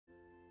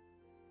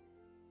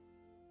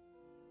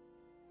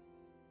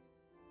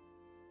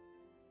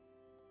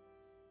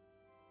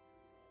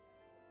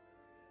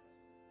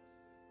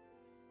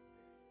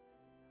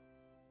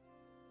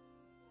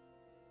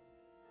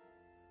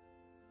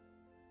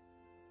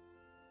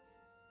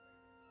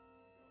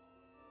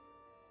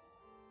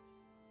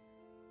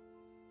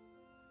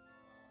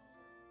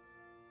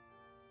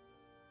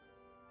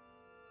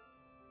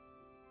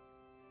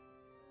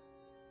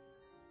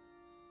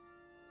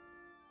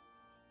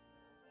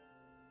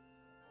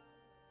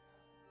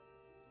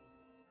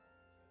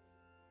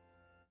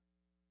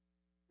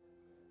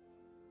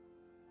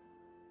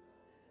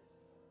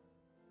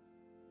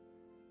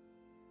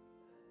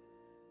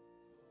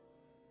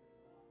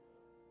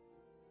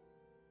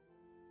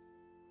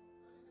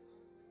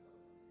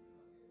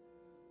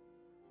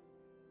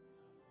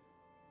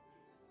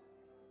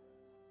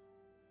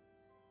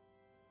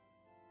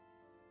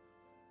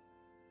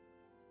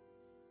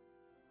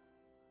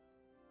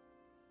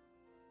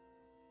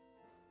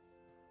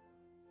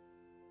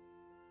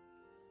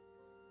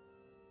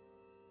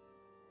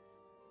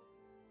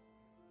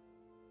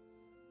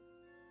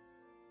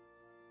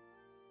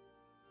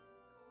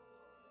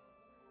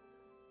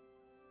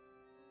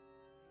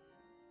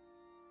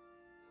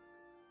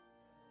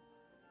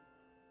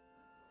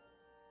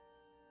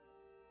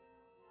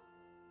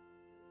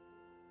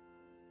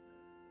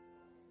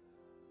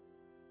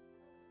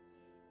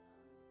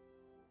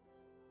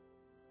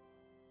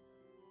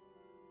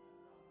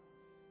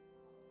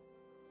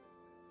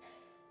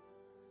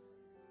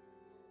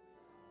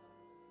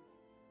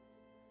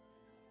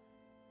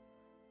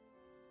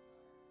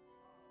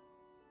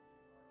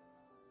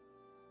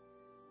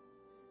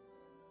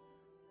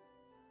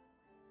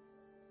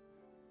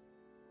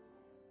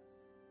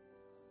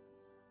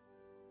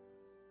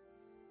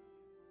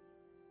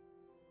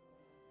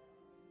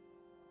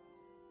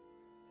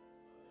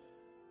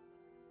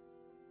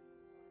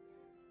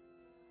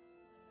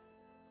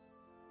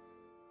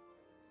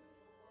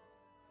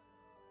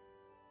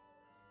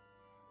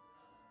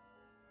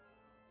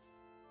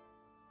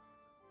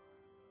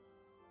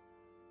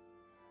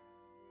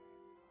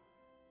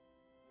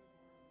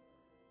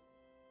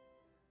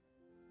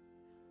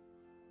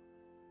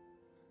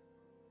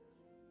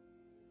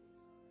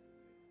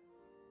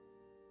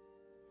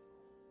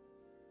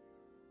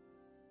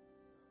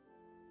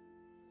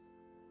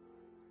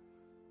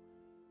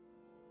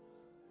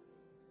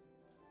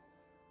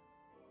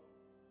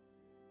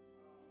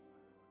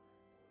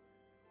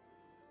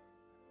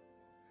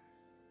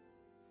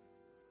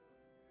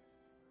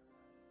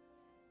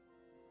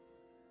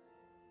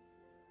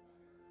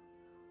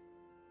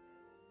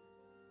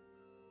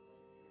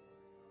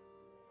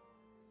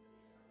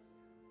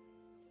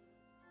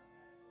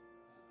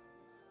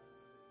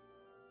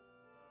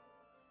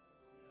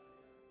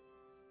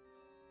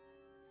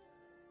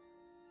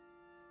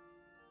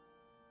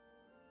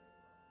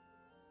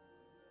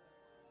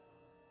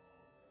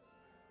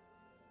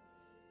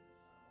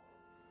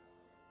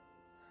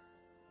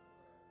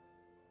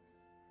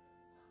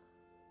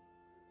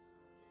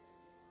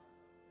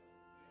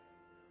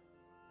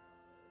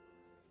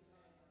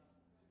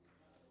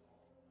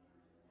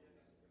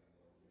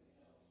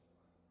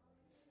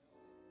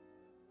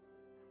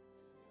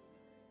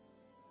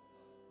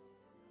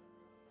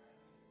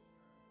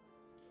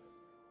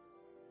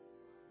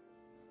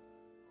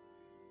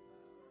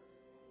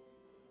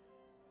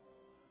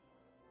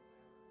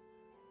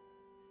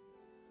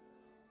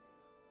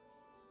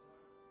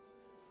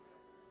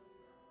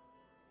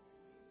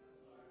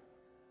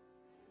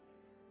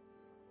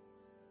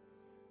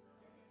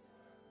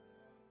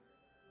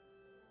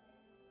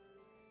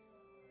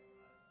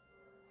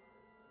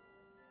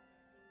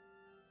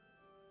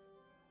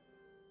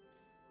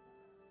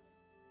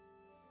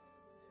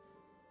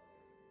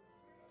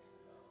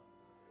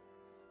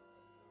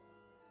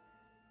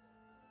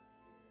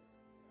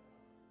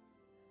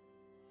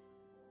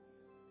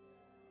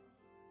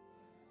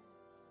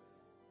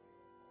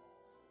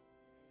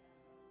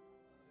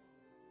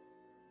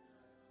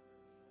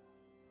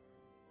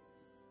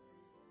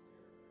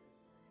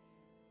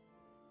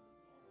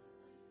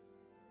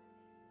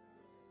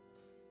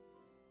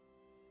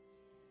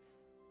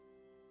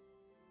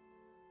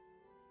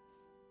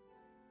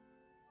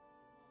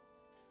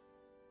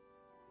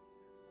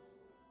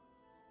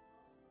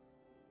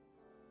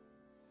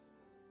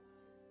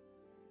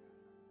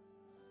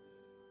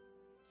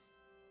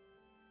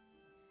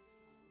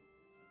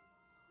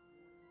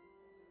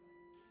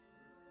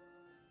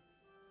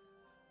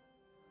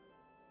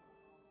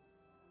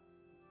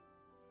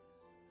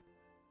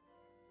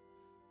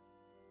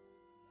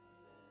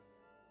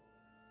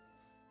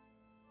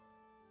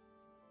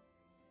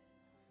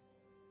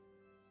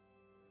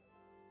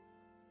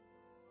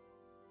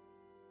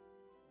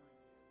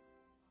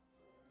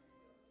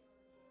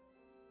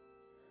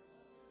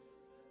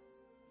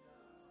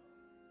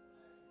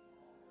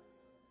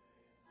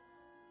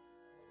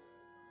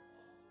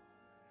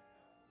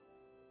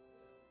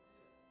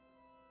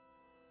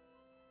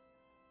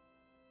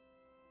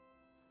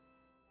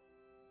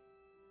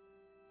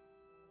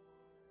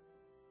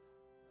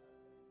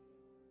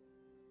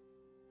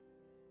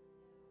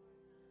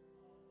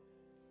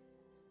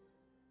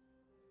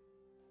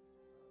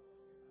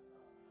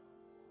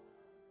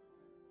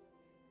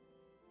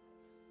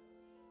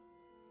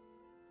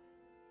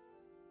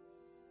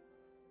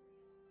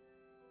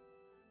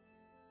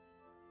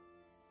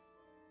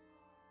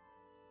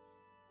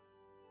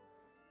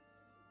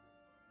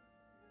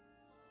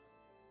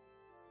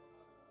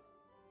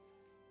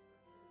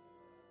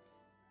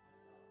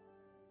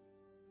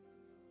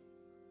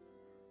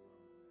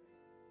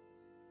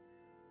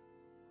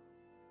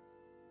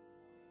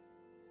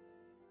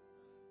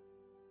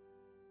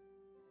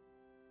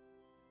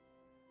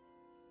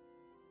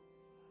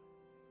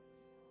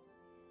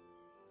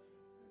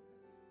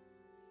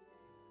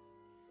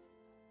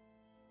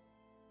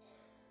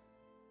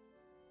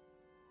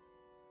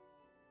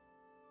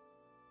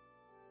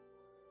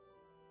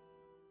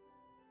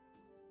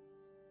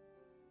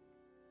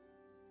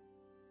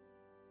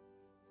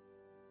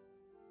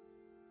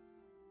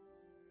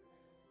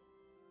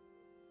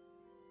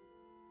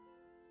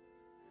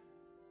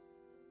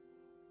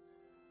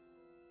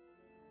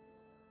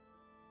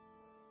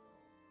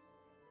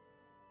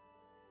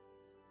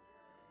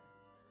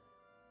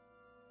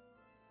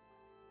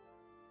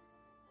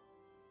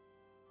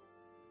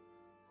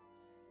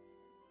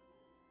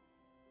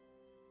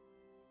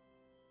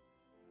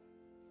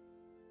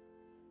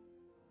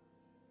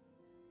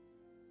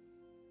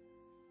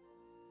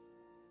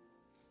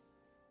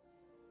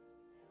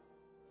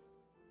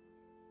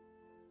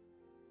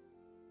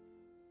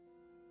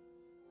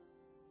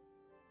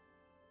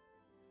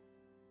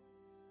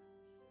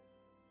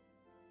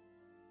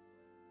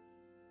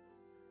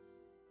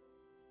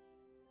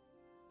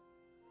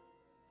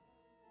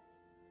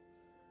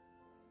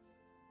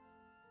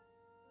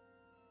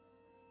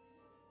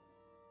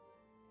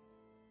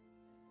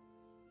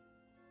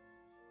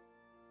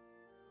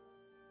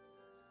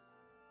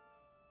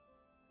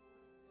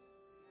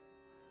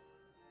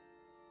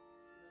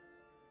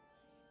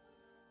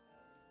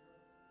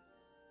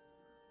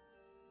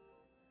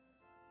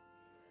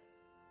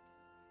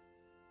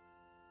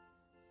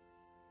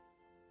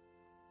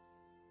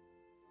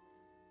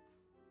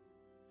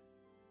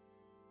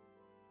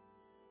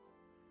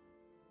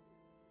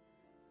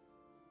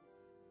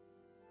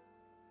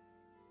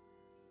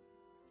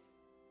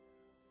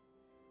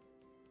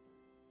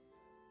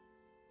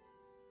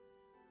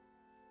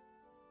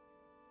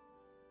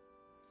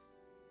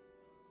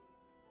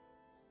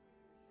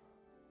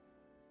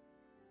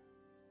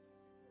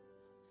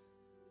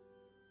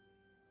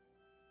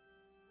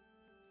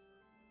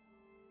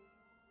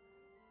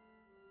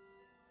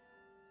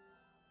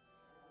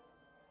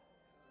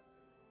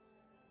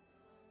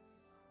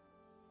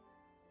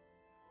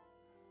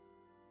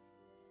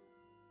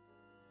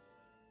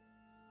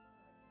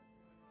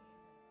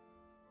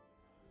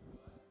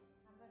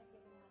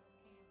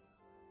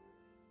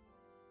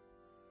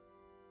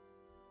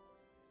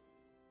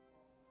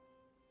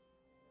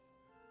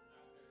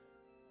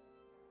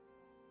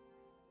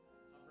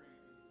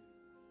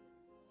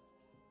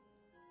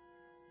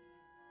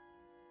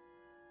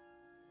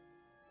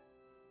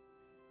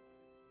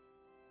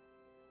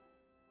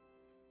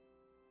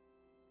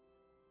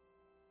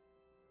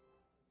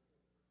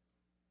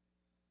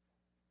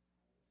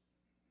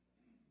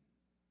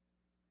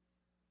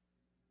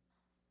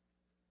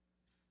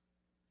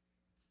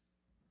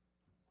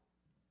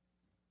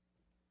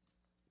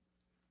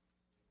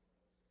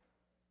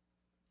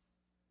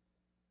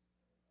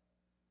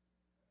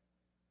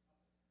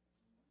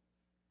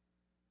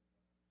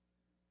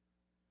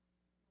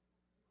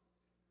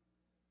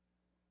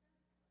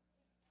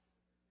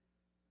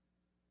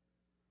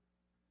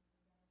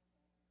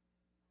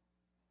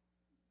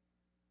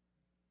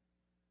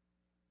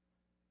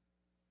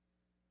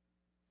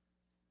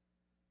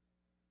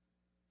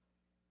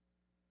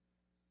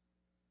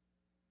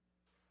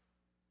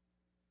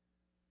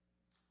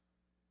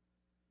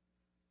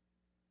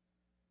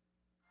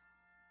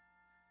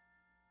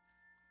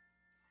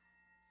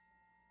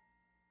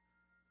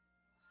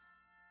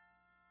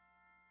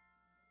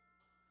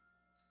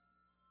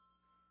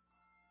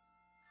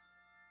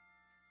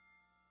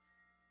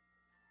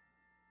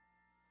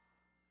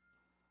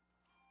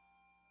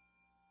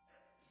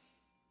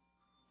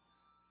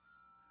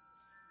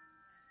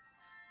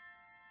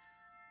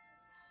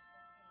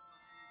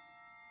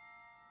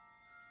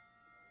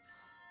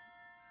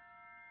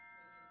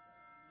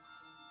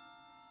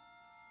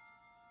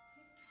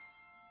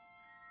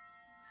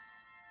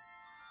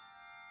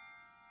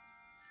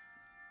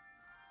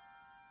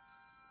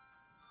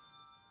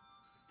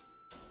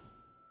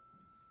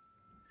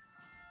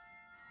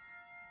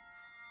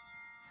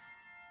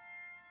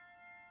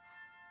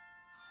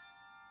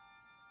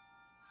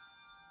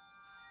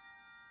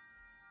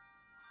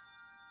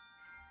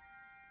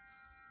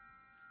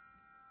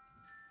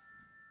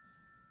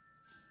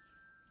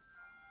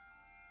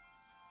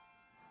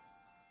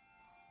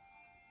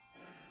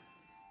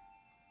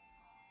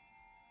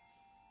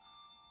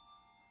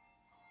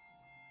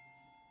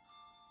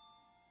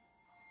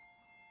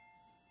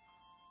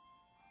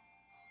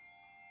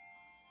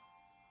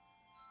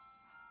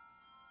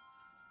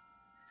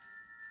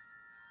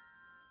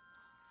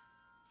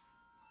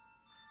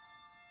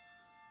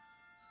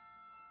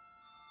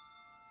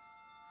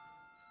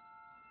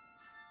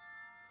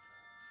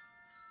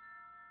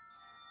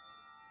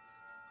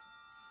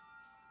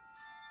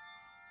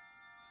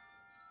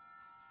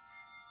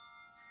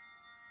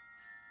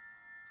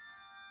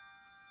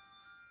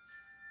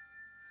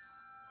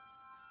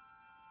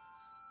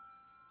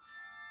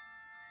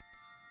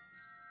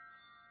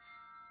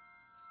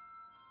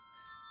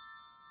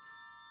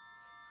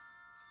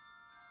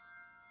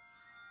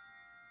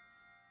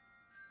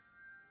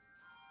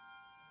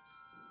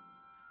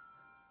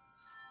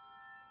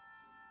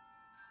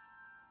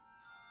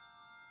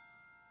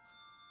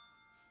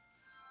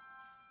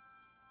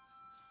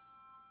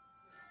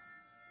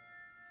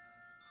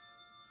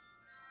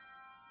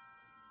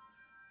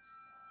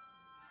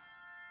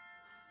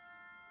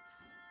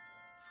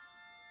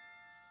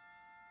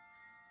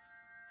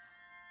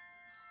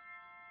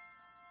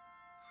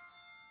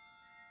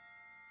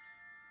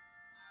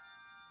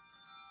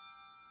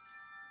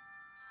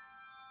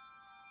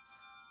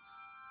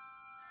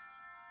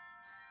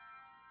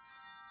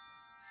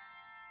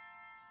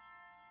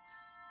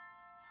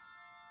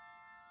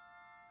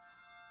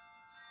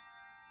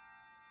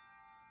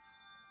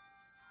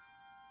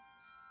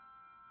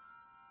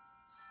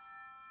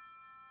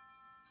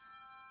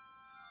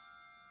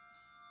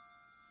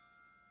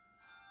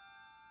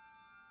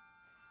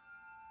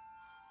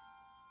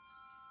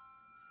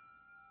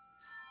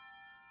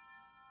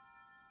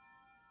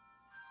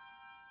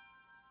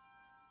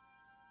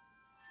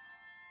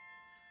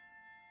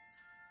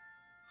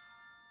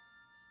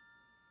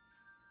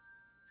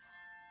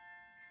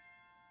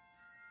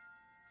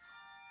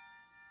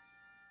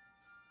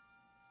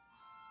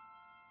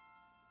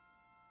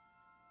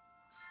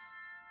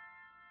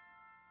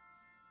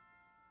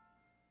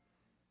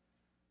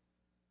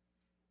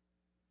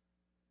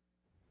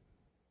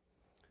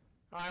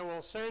I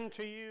will send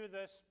to you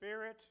the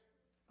Spirit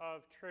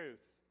of truth.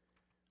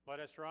 Let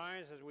us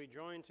rise as we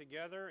join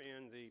together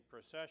in the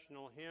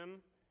processional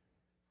hymn,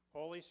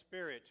 Holy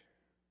Spirit,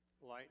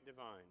 Light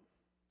Divine.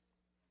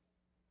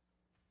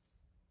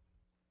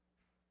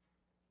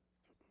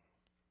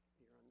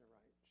 You're on the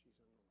right, she's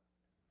on the left.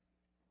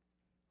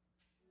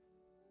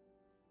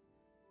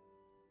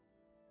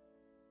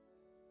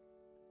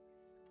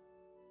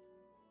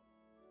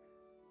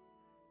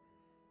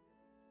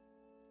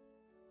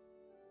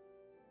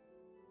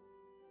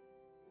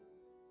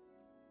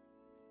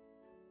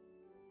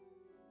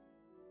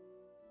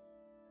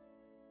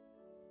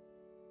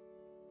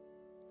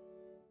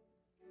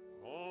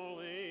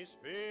 Holy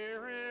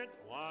Spirit,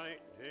 light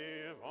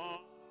divine.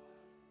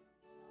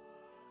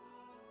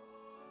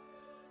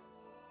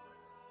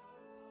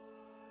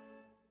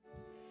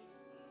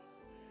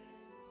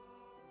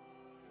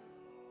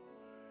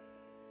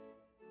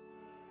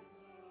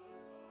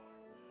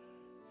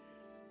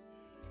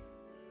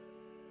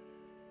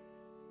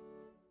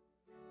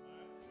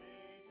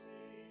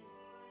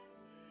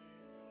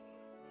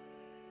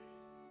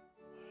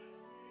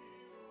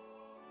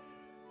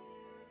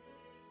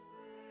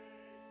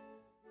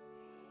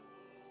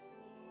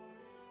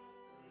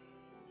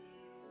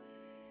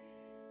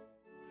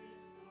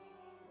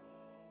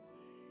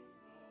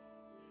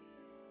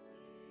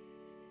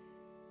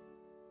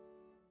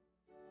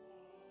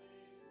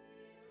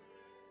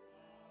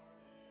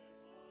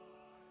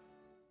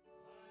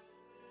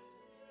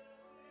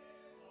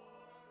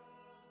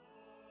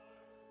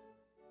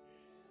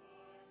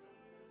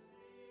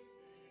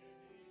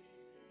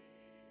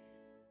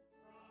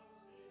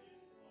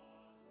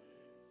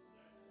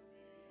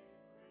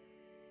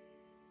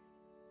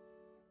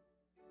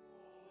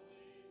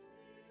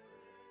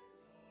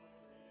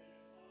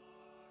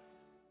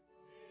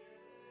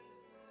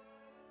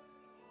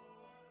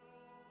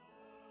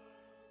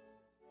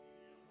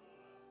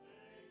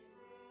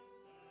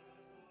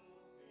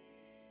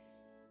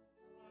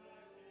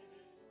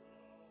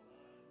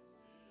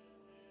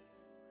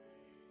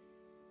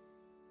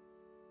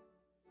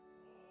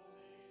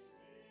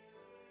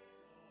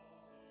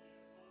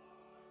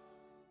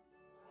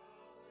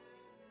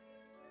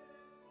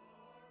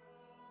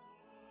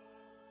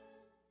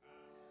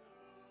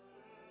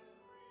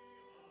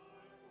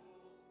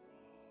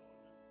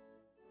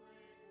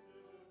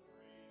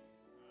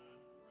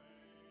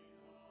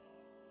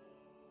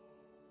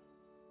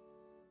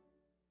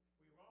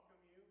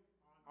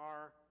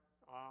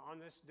 On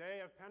this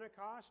day of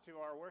Pentecost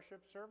to our worship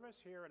service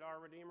here at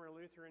Our Redeemer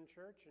Lutheran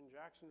Church in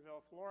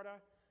Jacksonville,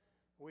 Florida.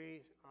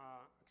 We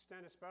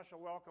extend a special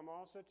welcome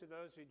also to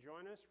those who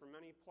join us from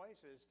many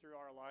places through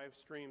our live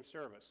stream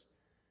service.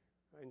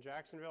 In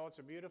Jacksonville, it's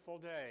a beautiful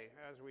day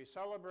as we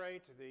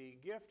celebrate the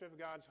gift of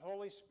God's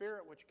Holy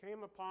Spirit which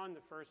came upon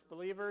the first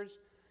believers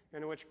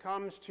and which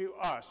comes to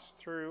us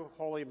through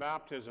holy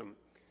baptism.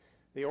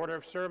 The order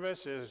of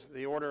service is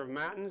the order of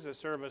matins, a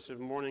service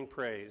of morning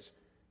praise.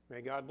 May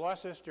God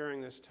bless us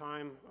during this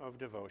time of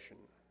devotion.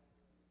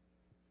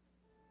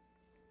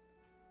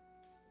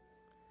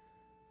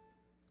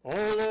 O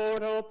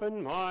Lord,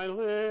 open my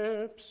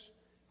lips,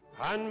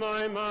 and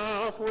my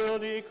mouth will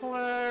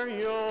declare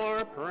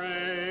your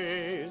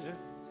praise.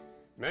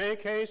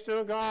 Make haste,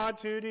 O God,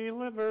 to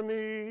deliver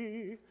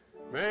me.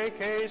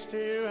 Make haste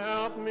to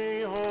help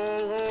me,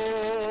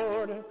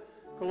 O Lord.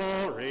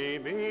 Glory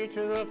be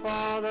to the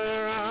Father,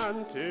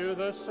 and to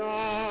the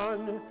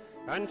Son,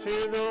 and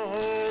to the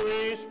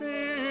Holy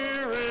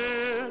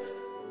Spirit,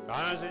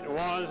 as it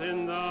was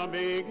in the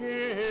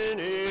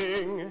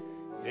beginning,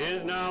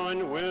 is now,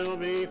 and will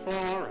be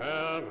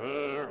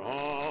forever.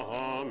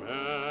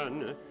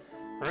 Amen.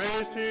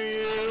 Praise to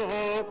you,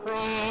 O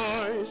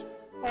Christ.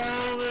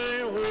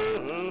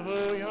 Alleluia.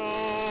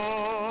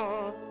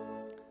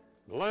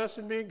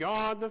 Blessed be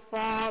God the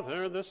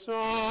Father, the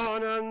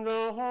Son, and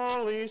the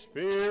Holy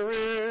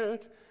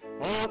Spirit.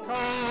 Oh,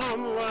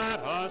 come, let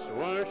us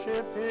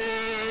worship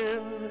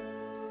him.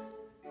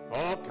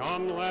 Oh,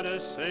 come, let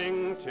us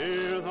sing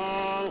to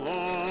the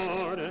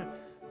Lord. Let us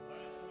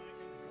make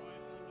a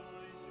joyful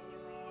noise to the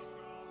rock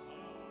of our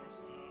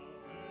salvation.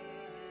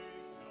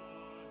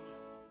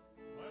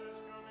 Let us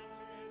come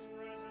into his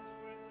presence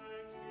with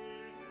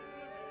thanksgiving.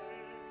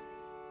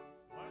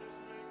 Let us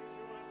make a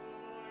joyful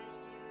noise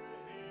to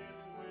him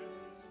with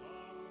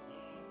songs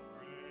of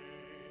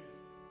praise.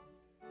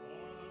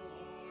 For the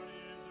Lord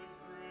is a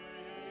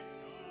great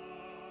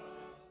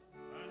God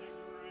and a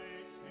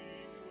great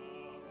King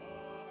above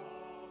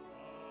all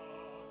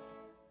gods.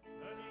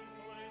 That he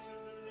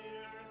places in the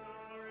earth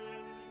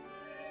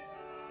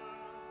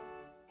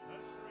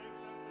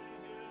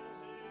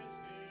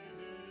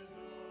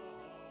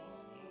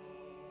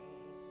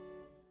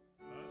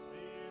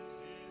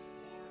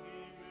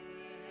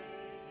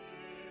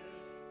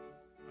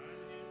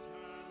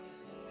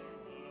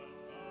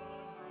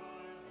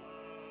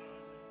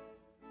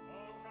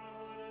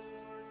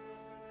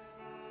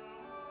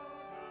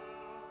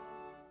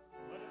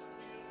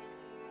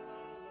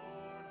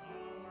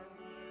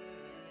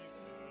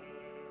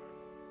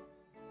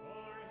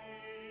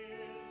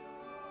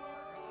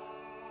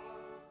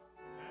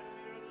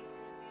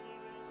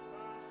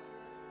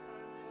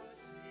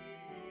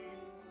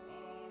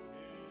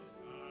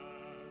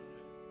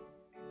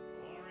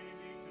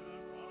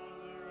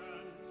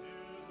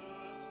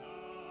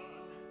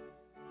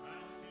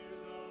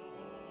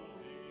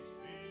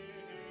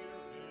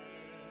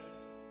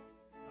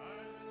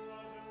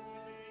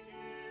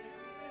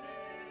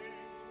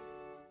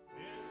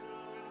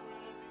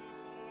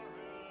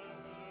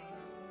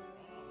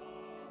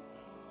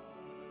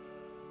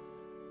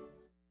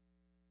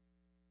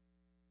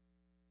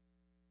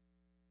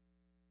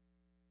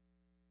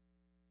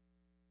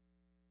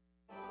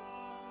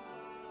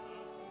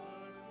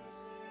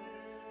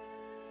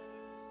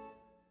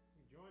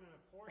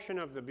Portion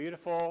of the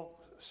beautiful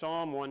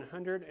Psalm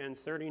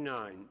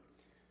 139.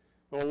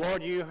 O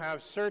Lord, you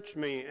have searched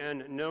me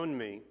and known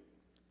me.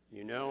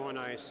 You know when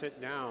I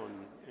sit down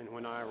and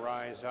when I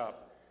rise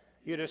up.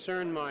 You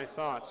discern my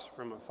thoughts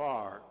from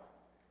afar.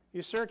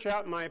 You search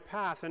out my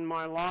path and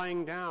my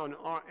lying down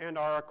and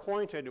are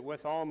acquainted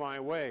with all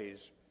my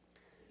ways.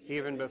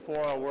 Even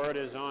before a word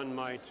is on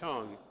my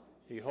tongue,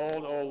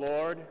 behold, O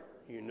Lord,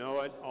 you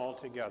know it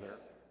altogether.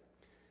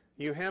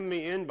 You hem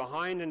me in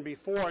behind and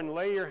before and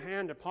lay your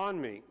hand upon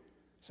me.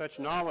 Such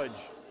knowledge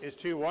is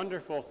too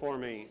wonderful for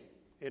me.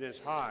 It is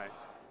high.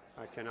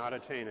 I cannot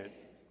attain it.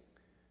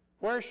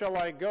 Where shall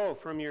I go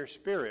from your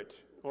spirit,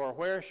 or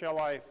where shall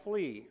I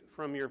flee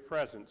from your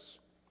presence?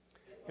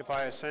 If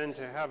I ascend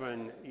to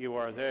heaven, you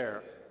are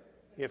there.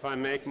 If I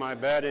make my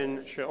bed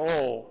in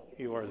Sheol,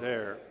 you are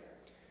there.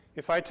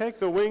 If I take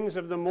the wings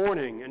of the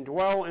morning and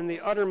dwell in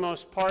the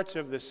uttermost parts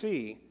of the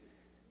sea,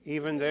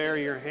 even there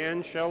your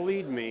hand shall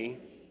lead me,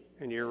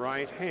 and your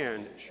right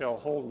hand shall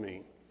hold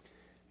me.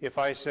 If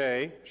I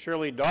say,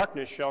 surely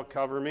darkness shall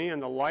cover me,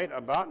 and the light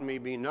about me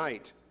be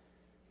night,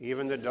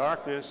 even the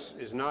darkness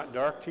is not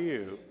dark to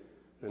you.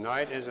 The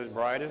night is as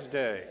bright as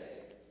day,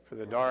 for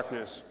the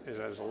darkness is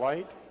as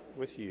light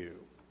with you.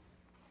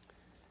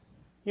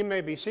 You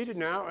may be seated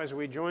now as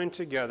we join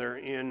together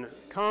in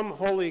Come,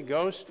 Holy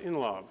Ghost, in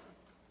love.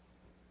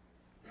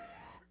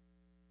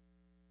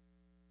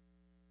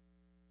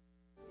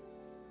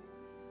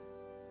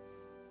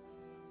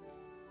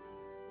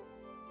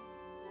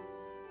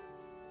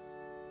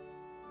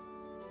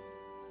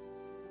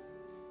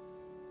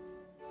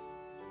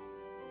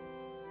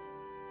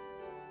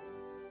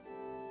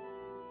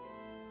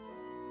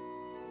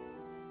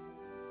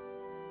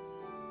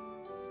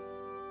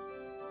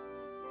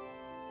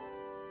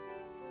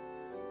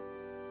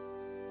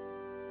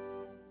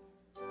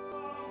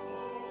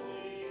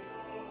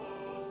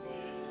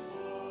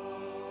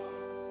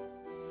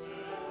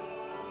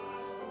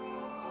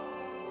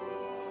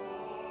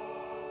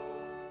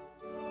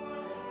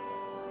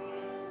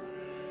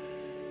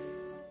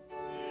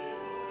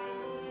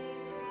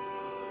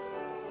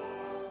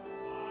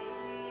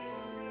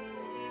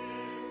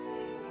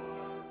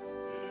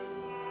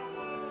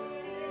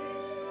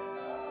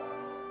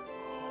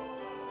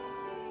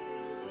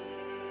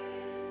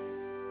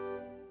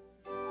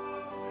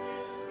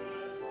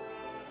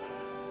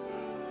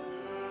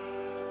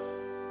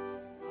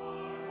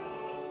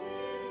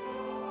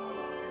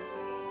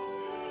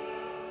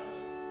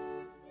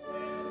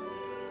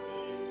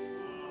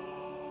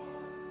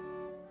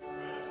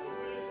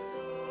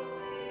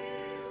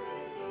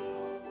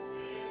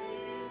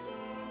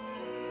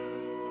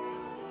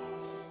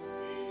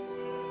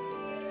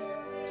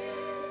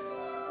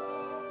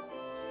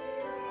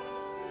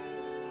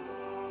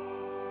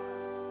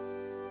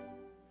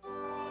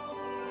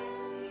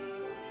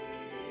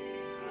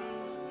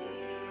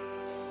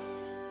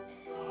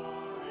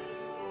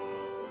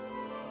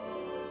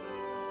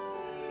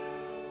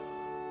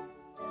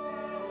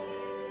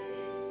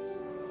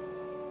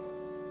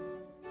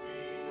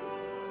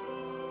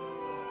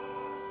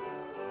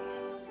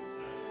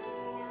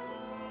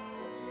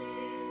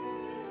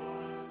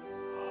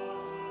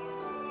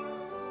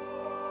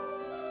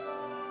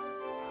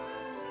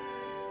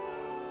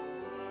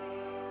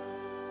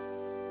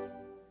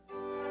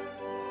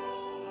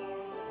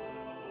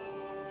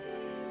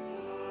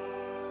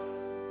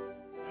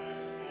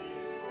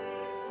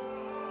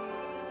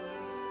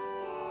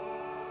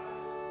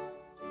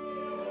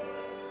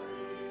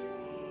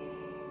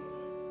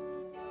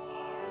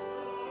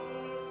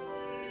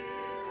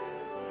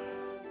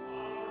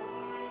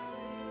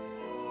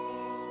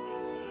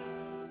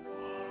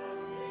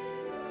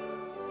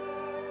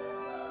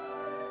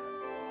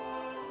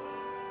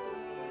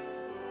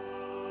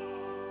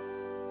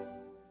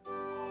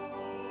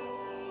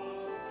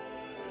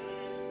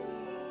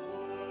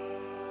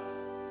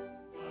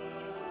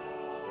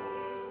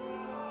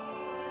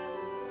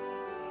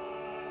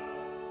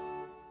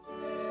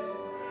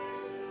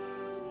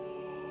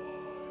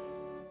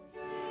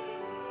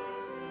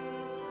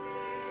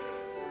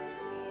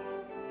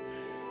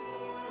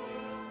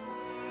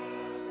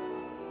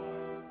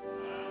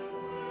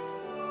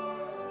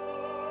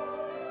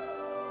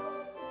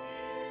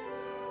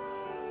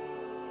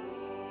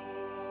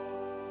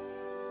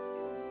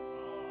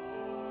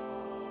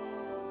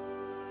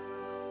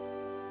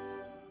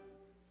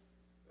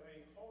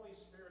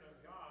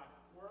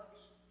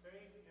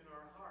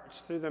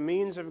 Through the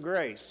means of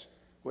grace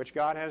which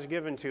God has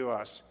given to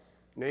us,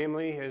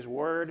 namely his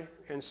word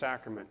and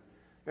sacrament.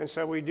 And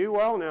so we do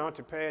well now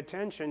to pay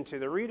attention to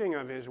the reading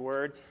of his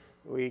word.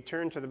 We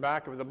turn to the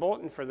back of the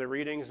bulletin for the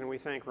readings, and we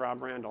thank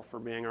Rob Randall for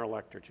being our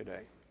lector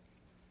today.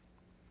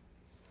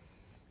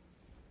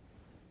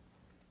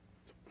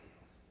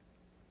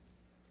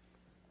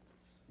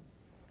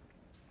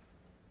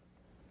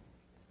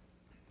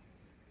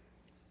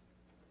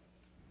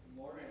 Good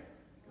morning.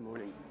 Good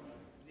morning.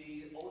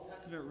 The Old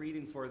Testament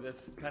reading for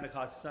this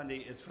Pentecost Sunday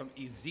is from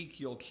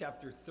Ezekiel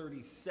chapter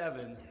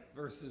 37,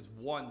 verses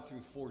 1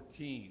 through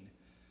 14.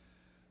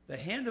 The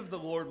hand of the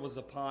Lord was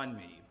upon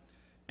me,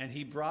 And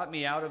he brought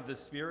me out of the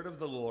Spirit of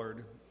the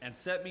Lord and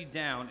set me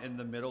down in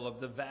the middle of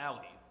the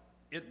valley.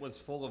 It was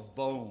full of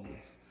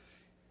bones.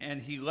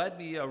 And he led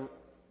me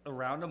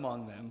around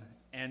among them,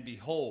 and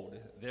behold,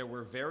 there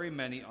were very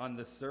many on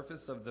the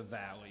surface of the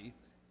valley,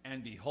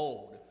 and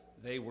behold,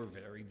 they were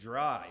very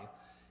dry.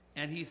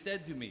 And he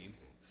said to me,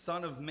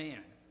 Son of man,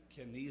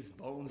 can these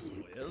bones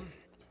live?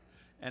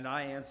 And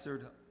I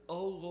answered,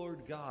 O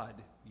Lord God,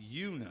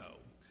 you know.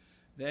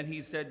 Then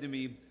he said to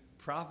me,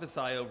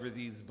 Prophesy over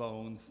these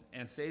bones,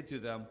 and say to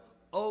them,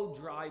 O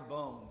dry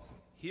bones,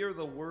 hear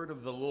the word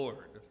of the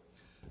Lord.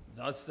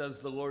 Thus says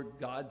the Lord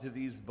God to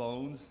these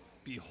bones,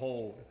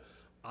 Behold,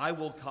 I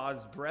will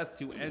cause breath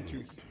to enter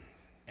you,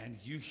 and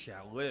you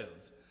shall live.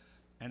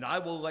 And I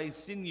will lay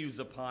sinews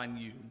upon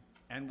you,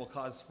 and will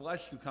cause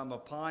flesh to come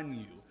upon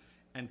you,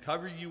 and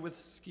cover you with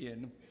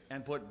skin,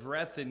 and put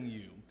breath in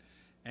you,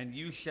 and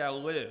you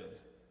shall live,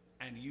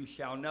 and you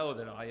shall know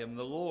that I am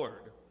the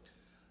Lord.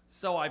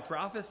 So I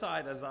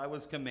prophesied as I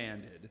was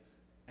commanded,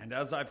 and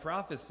as I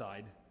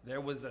prophesied, there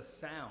was a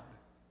sound,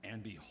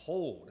 and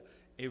behold,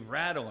 a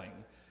rattling,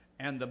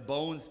 and the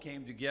bones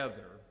came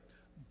together,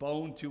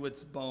 bone to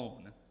its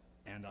bone.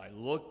 And I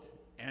looked,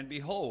 and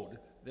behold,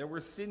 there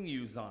were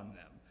sinews on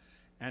them,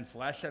 and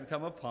flesh had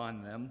come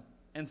upon them,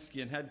 and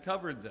skin had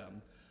covered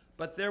them,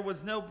 but there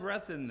was no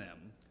breath in them.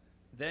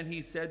 Then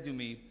he said to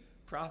me,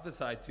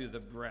 Prophesy to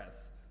the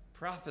breath,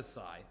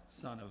 prophesy,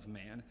 Son of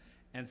man,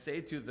 and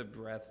say to the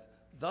breath,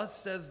 Thus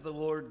says the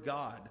Lord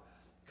God,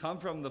 Come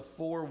from the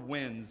four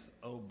winds,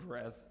 O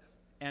breath,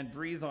 and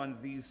breathe on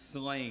these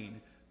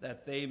slain,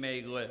 that they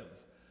may live.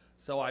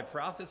 So I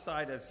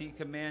prophesied as he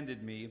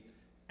commanded me,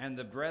 and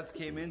the breath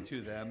came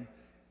into them,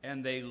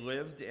 and they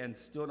lived and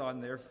stood on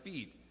their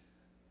feet,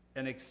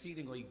 an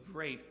exceedingly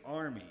great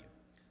army.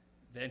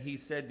 Then he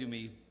said to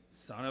me,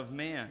 Son of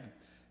man,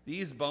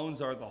 these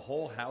bones are the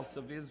whole house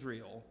of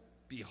Israel.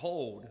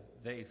 Behold,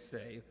 they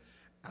say,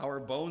 Our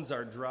bones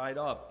are dried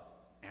up,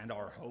 and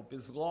our hope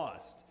is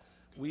lost.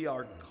 We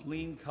are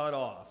clean cut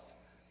off.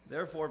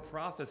 Therefore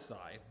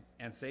prophesy,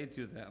 and say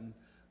to them,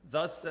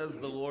 Thus says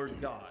the Lord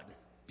God,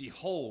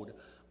 Behold,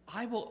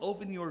 I will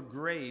open your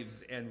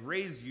graves and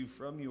raise you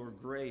from your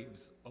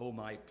graves, O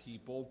my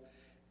people,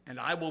 and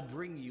I will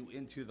bring you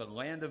into the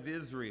land of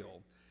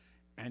Israel,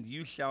 and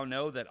you shall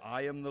know that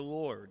I am the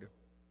Lord,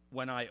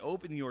 when I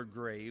open your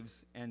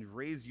graves and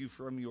raise you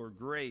from your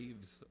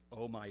graves,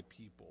 O my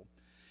people.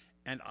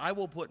 And I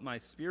will put my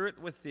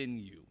spirit within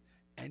you,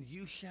 and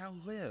you shall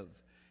live,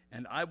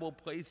 and I will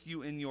place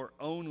you in your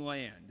own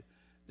land.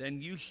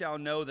 Then you shall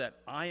know that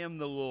I am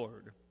the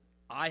Lord.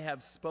 I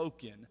have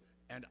spoken,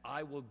 and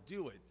I will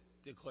do it,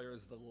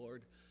 declares the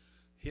Lord.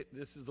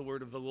 This is the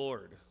word of the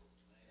Lord.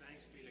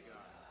 Thanks be to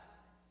God.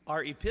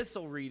 Our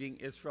epistle reading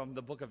is from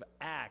the book of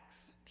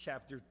Acts,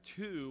 chapter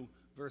 2,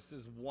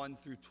 verses 1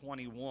 through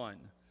 21.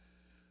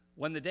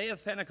 When the day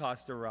of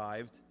Pentecost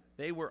arrived,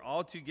 they were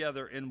all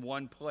together in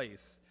one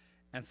place,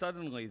 and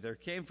suddenly there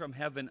came from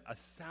heaven a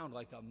sound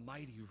like a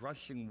mighty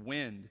rushing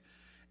wind,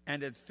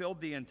 and it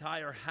filled the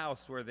entire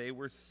house where they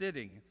were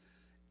sitting.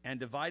 And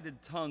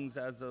divided tongues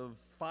as of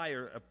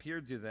fire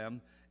appeared to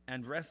them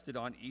and rested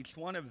on each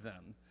one of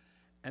them.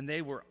 And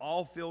they were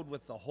all filled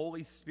with the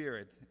Holy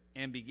Spirit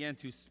and began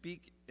to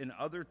speak in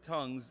other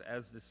tongues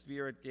as the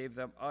Spirit gave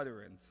them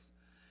utterance.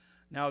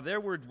 Now there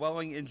were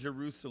dwelling in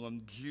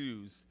Jerusalem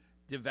Jews,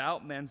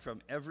 devout men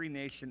from every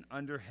nation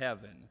under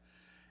heaven.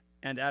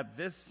 And at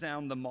this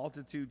sound the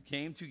multitude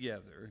came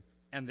together,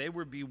 and they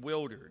were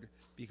bewildered,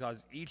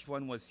 because each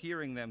one was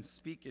hearing them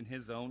speak in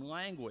his own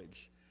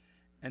language.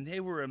 And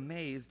they were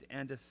amazed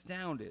and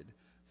astounded,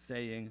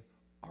 saying,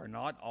 Are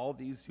not all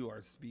these who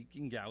are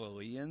speaking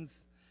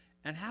Galileans?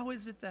 And how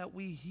is it that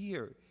we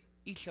hear,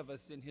 each of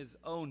us in his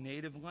own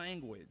native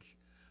language?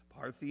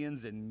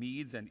 Parthians and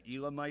Medes and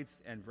Elamites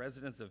and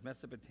residents of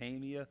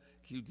Mesopotamia,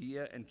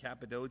 Judea and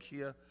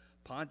Cappadocia,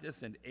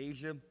 Pontus and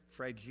Asia,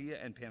 Phrygia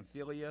and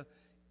Pamphylia,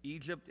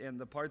 Egypt and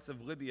the parts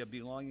of Libya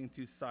belonging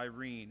to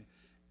Cyrene,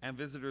 and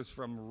visitors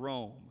from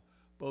Rome,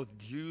 both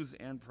Jews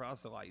and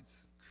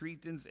proselytes,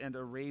 Cretans and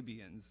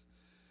Arabians.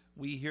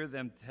 We hear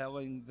them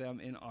telling them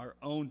in our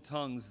own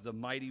tongues the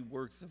mighty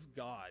works of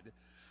God.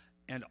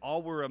 And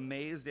all were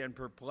amazed and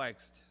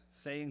perplexed,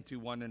 saying to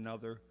one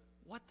another,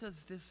 What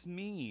does this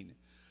mean?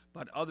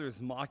 But others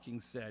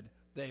mocking said,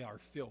 They are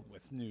filled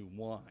with new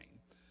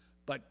wine.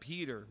 But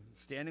Peter,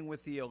 standing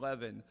with the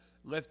 11,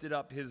 lifted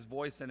up his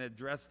voice and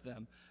addressed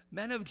them,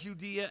 Men of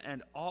Judea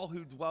and all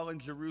who dwell in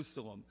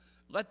Jerusalem,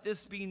 let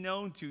this be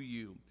known to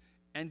you,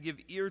 and give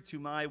ear to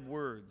my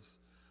words.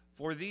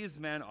 For these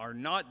men are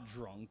not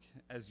drunk,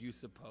 as you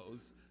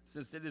suppose,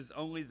 since it is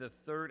only the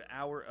third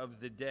hour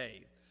of the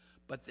day.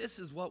 But this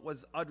is what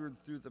was uttered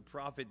through the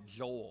prophet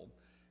Joel.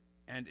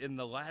 And in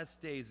the last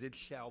days it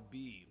shall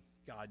be,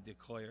 God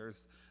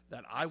declares,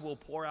 that I will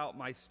pour out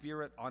my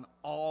spirit on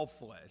all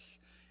flesh,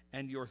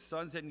 and your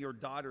sons and your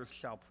daughters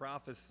shall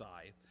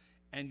prophesy,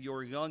 and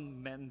your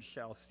young men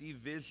shall see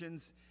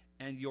visions,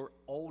 and your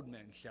old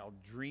men shall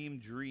dream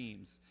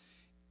dreams.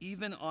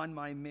 Even on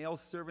my male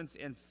servants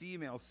and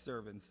female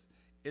servants,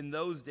 In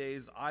those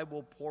days I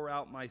will pour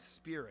out my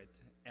Spirit,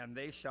 and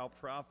they shall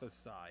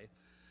prophesy.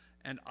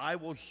 And I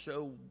will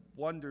show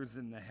wonders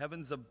in the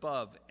heavens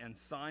above and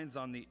signs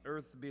on the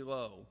earth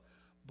below,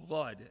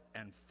 blood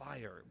and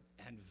fire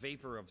and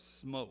vapor of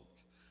smoke.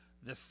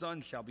 The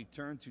sun shall be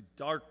turned to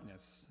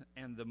darkness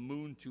and the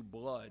moon to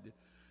blood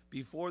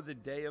before the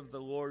day of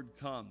the Lord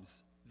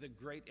comes, the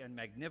great and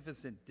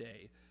magnificent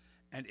day.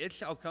 And it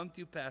shall come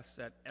to pass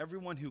that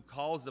everyone who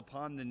calls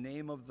upon the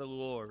name of the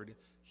Lord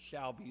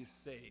shall be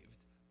saved.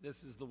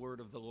 This is the word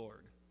of the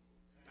Lord.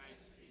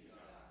 Thanks be to God.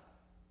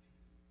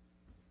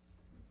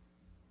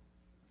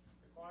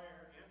 The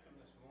choir anthem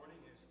this morning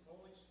is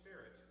Holy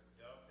Spirit,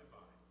 Dove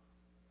Divine.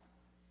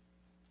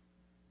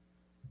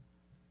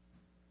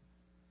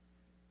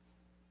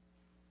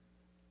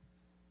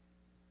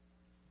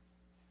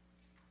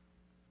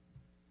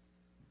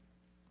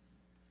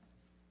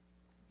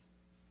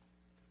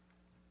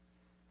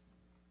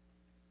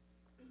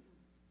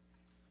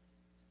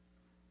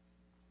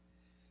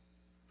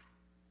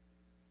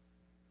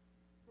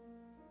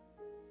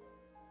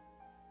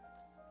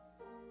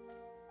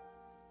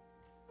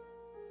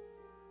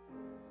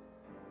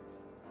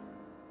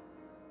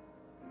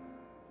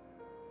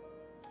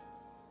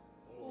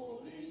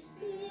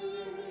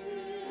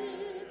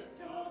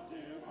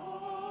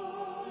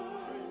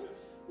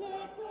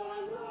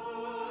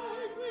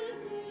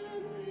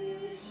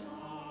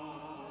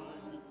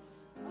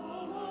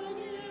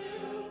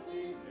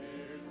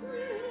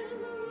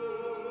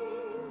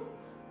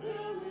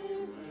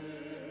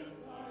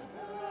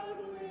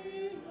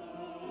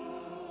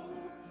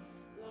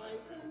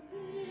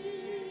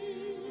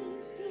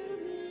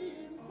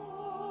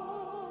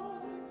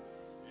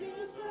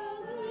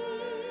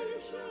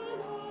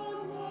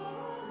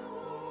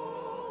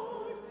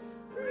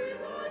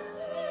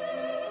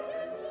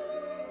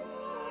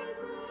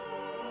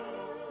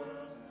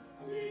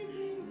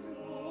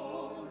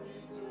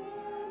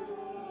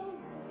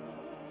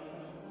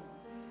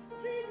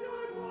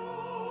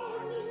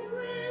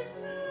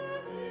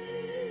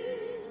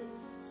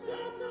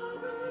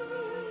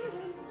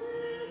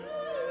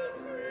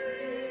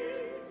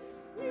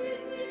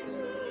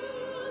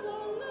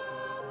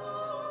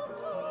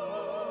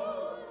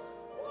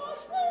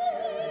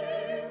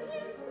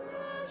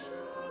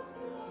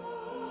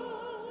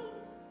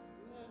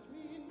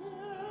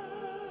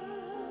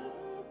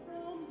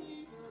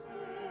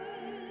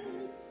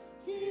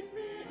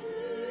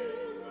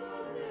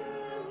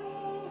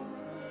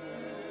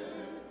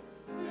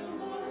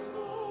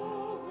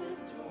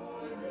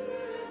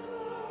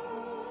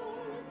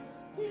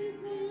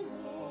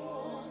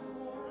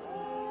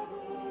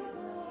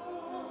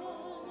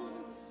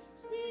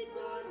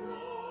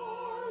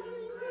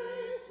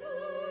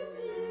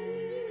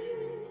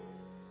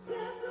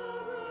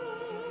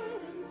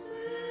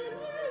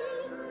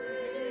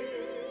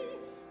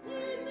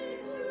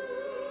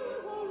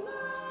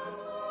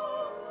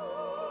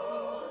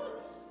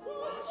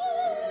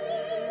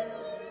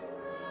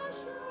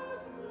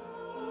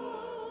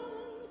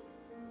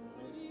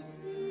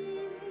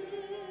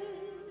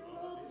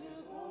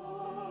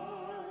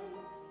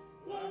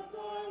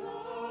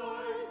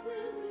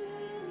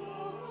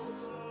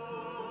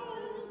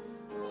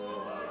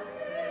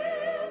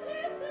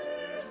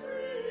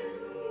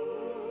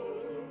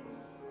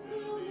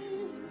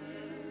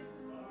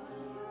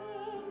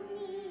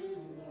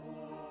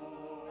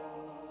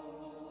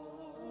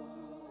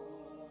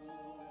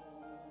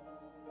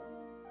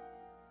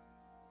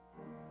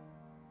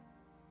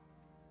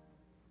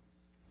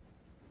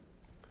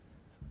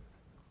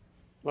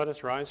 Let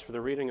us rise for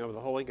the reading of the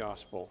Holy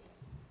Gospel.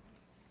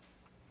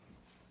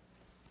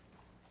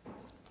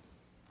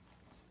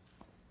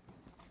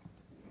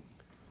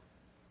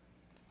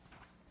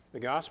 The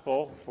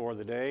Gospel for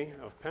the day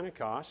of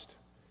Pentecost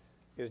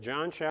is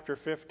John chapter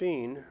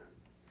 15,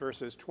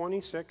 verses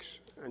 26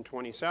 and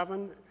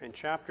 27, and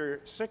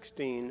chapter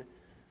 16,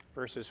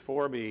 verses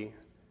 4b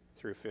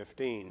through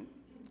 15.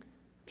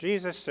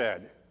 Jesus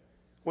said,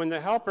 "When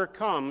the Helper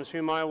comes,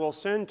 whom I will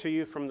send to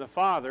you from the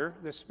Father,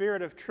 the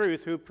Spirit of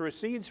truth who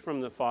proceeds from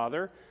the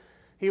Father,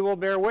 he will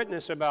bear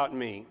witness about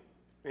me,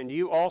 and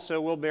you also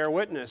will bear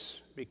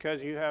witness,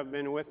 because you have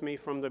been with me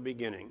from the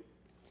beginning.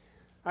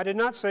 I did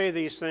not say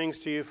these things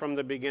to you from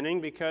the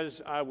beginning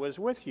because I was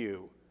with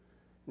you.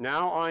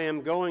 Now I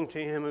am going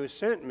to him who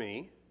sent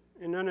me,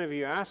 and none of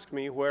you ask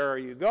me, 'Where are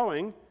you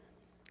going?'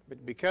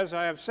 But because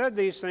I have said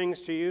these things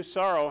to you,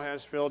 sorrow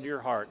has filled your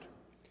heart.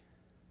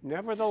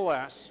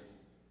 Nevertheless,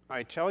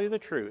 I tell you the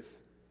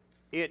truth,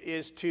 it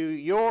is to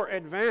your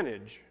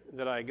advantage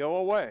that I go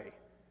away.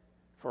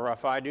 For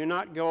if I do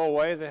not go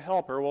away, the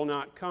Helper will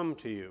not come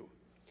to you.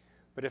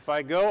 But if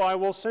I go, I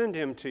will send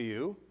him to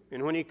you,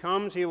 and when he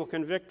comes, he will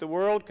convict the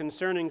world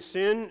concerning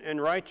sin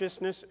and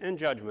righteousness and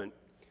judgment.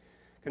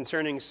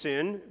 Concerning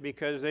sin,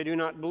 because they do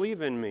not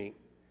believe in me.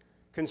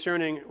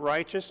 Concerning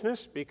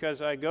righteousness, because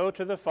I go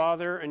to the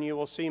Father, and you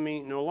will see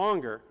me no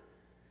longer.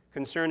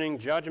 Concerning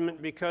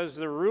judgment, because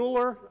the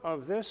ruler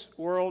of this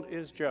world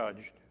is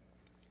judged.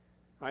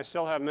 I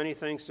still have many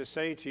things to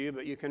say to you,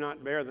 but you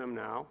cannot bear them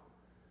now.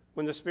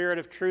 When the Spirit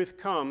of truth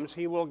comes,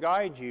 he will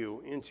guide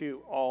you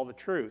into all the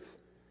truth.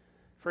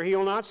 For he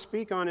will not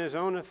speak on his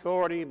own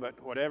authority, but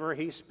whatever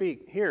he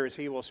hears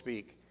he will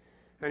speak,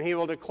 and he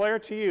will declare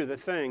to you the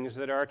things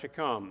that are to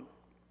come.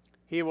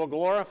 He will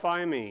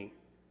glorify me,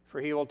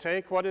 for he will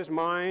take what is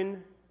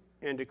mine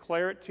and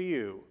declare it to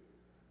you.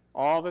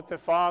 All that the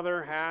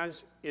Father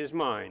has is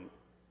mine.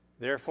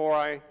 Therefore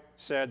I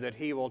said that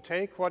he will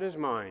take what is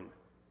mine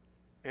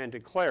and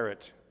declare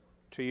it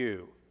to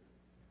you.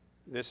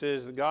 This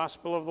is the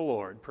gospel of the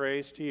Lord.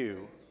 Praise to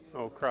you,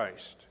 O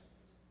Christ.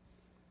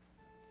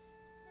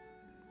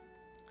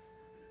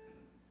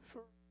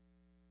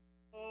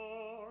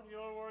 Lord,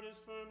 your word is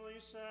firmly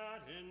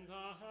set in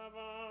the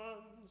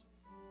heavens.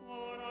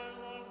 Lord, I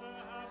love the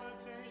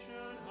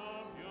habitation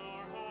of your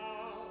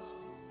house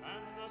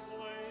and the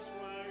place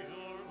where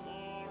your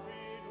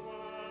glory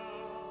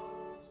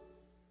dwells.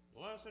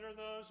 Blessed are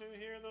those who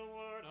hear the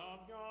word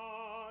of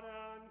God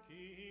and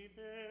keep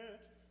it.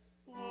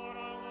 Lord,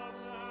 I love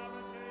the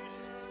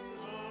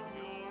habitation of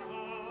your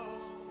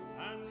house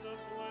and the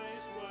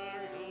place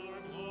where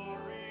your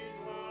glory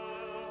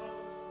dwells.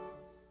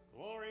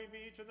 Glory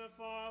be to the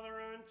Father,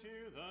 and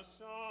to the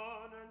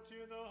Son, and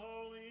to the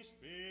Holy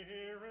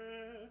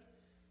Spirit.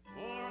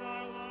 Lord,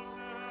 I love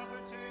the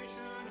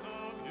habitation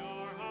of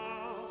your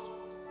house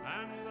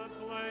and the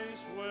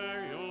place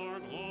where your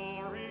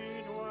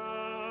glory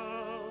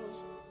dwells.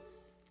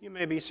 You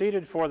may be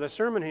seated for the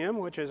sermon hymn,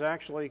 which is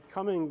actually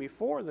coming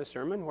before the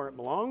sermon where it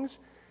belongs.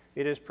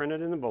 It is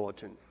printed in the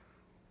bulletin.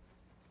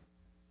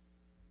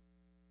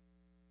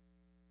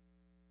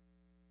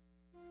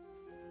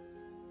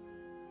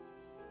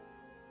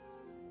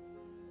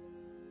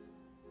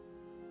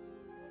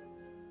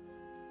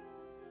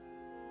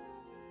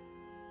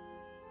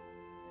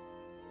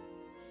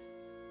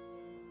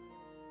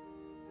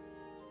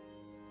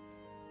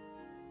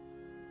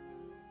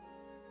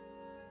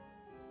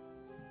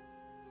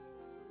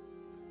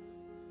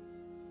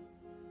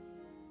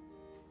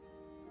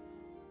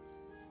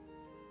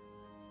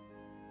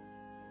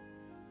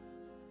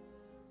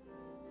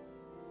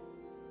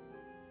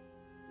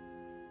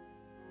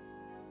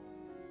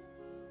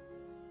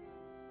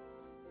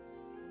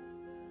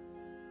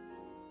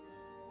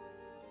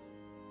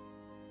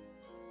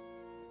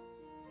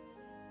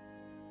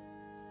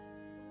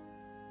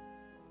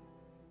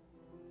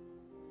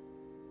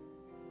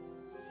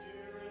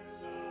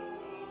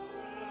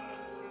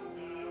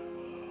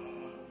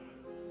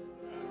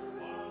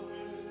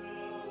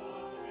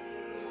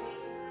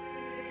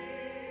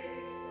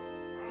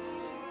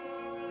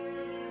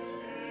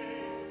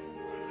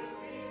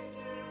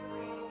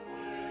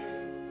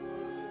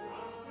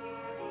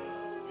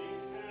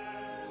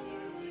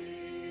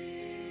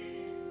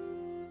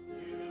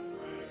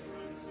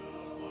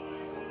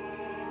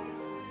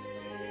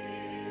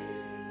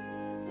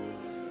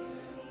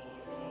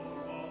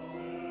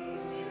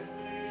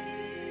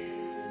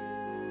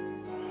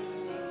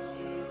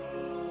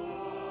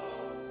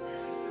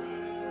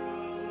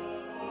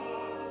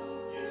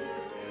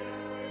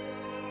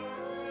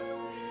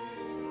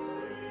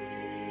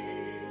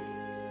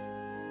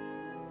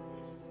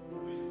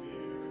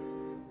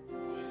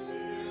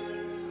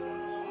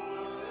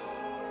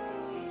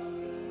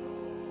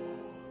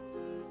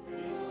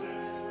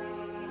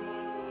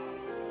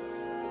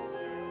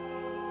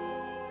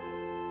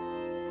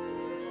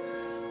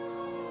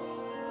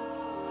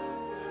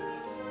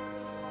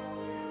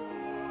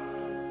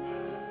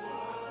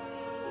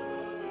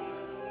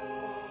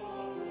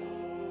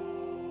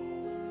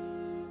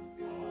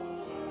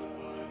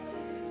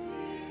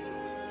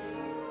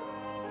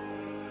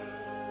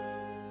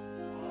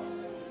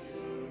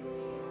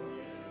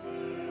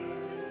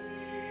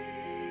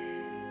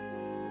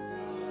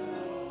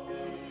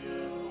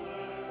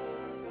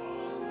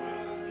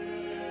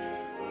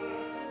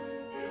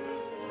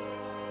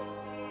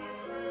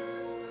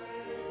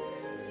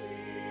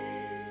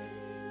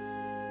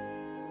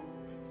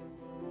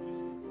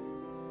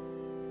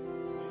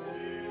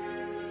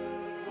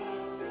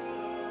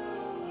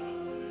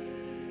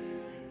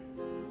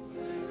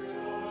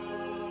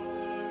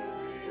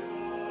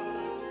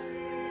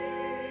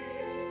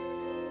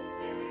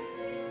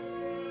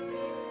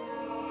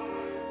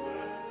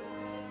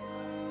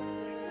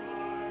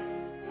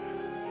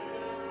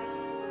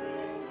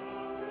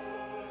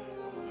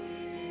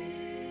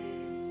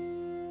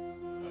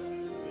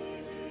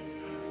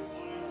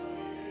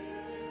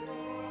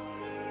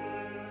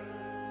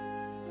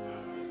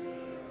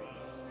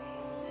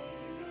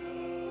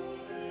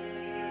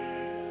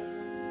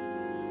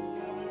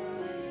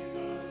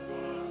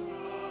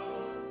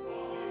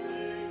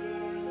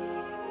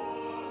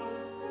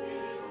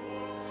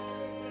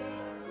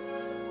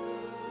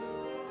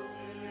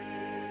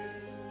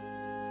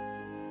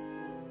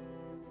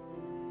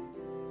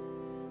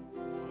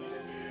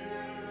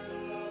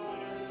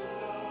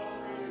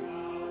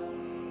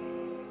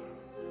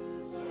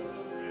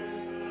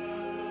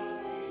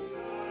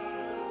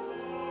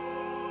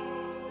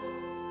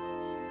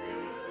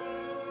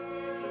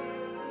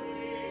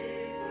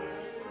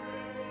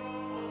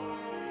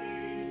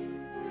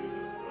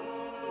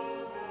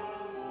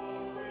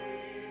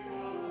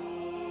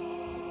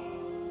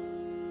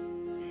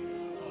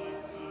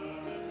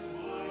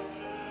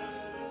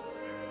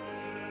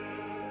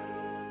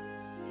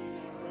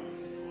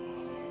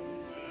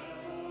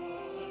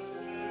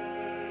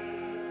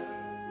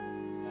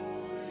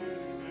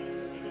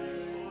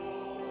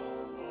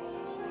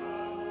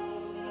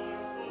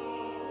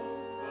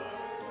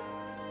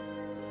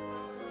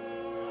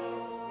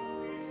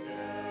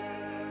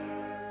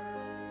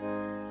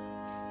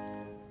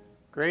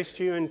 Grace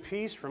to you and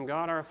peace from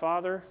God our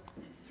Father,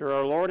 through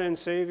our Lord and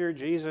Savior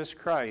Jesus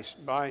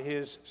Christ, by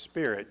his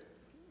Spirit.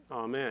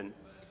 Amen.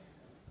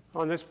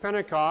 On this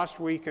Pentecost,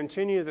 we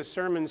continue the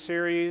sermon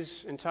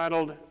series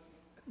entitled,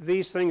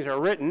 These Things Are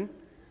Written.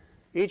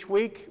 Each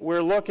week,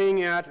 we're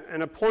looking at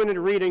an appointed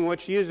reading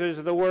which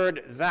uses the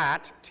word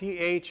that,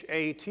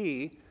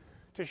 T-H-A-T,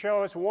 to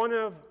show us one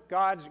of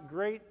God's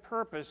great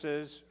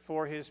purposes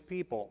for his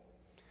people.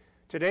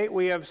 To date,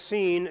 we have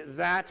seen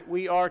that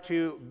we are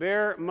to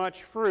bear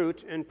much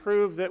fruit and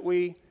prove that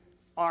we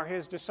are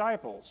his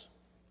disciples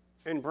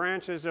and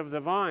branches of the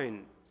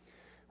vine.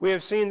 We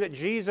have seen that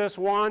Jesus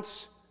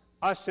wants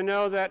us to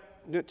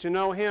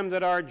know him,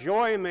 that our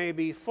joy may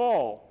be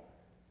full,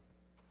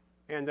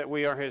 and that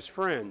we are his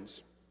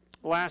friends.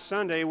 Last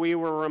Sunday, we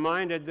were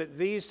reminded that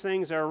these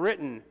things are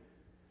written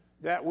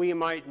that we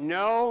might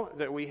know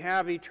that we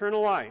have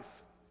eternal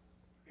life,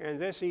 and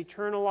this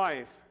eternal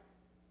life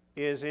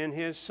is in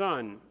his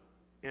Son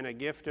and a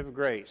gift of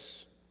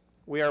grace.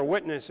 We are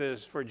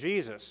witnesses for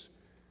Jesus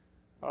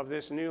of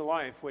this new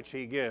life which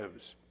he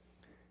gives.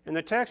 And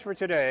the text for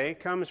today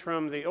comes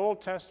from the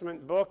Old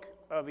Testament book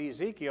of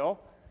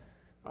Ezekiel,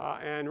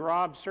 and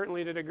Rob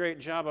certainly did a great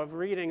job of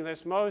reading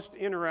this most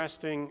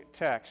interesting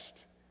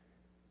text,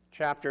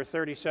 chapter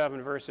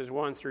 37, verses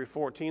 1 through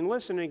 14.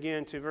 Listen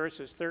again to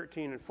verses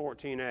 13 and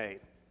 14a.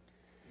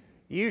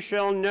 You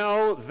shall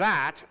know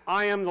that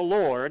I am the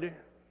Lord,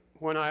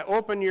 when I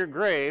open your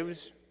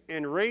graves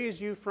and raise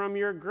you from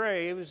your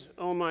graves,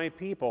 O my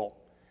people,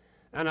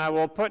 and I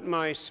will put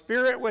my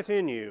spirit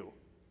within you,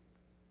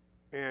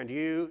 and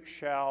you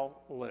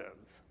shall live.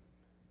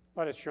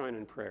 Let us join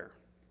in prayer.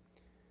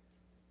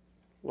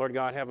 Lord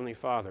God, Heavenly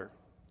Father,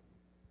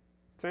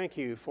 thank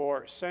you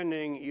for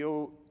sending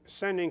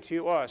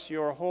to us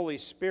your Holy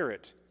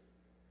Spirit,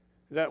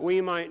 that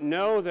we might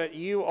know that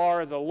you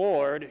are the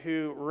Lord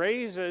who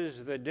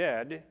raises the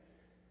dead,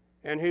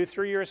 and who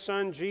through your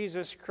Son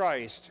Jesus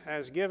Christ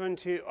has given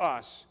to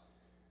us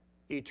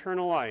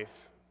eternal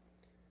life,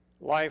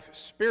 life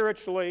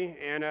spiritually,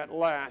 and at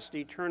last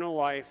eternal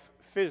life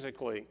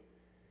physically.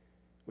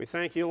 We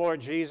thank you, Lord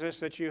Jesus,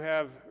 that you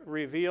have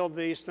revealed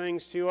these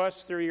things to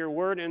us through your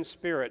word and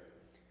spirit.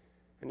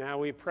 And now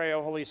we pray,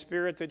 O Holy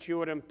Spirit, that you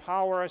would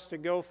empower us to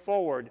go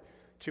forward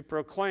to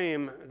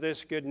proclaim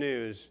this good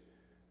news,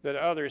 that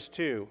others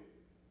too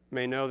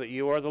may know that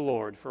you are the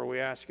Lord, for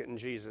we ask it in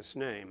Jesus'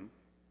 name.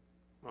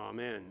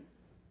 Amen.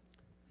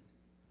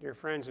 Dear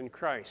friends in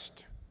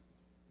Christ,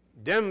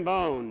 dem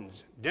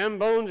bones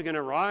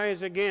gonna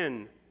rise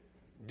again.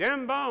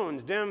 Dem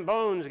bones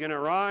gonna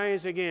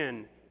rise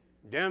again.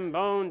 Dem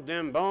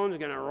bones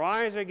gonna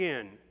rise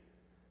again.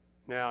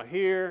 Now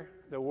hear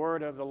the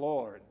word of the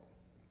Lord.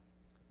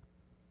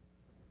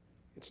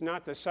 It's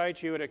not the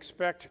sight you would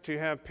expect to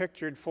have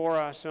pictured for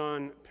us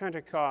on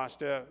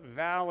Pentecost, a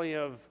valley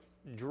of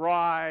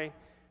dry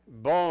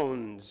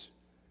bones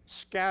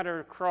scattered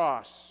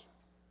across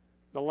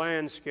the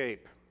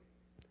landscape.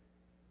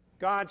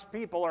 God's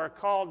people are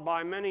called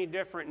by many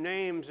different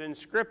names in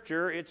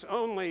Scripture. It's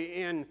only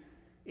in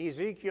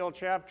Ezekiel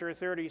chapter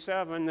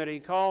 37 that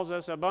he calls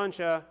us a bunch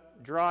of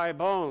dry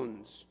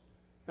bones.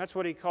 That's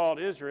what he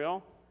called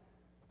Israel,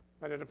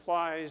 but it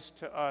applies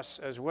to us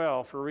as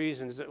well for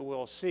reasons that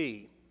we'll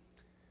see.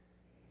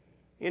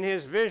 In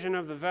his vision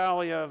of the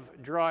valley of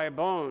dry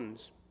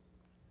bones,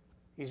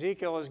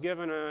 Ezekiel is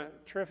given a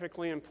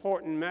terrifically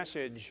important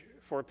message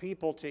for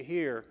people to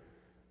hear,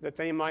 that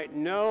they might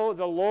know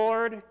the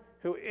Lord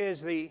who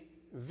is the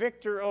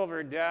victor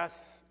over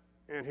death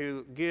and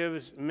who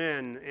gives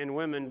men and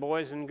women,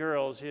 boys and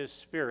girls, his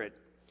spirit.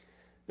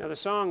 Now the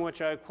song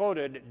which I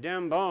quoted,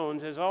 Dem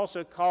Bones, is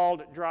also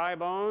called Dry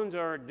Bones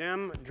or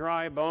Dem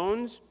Dry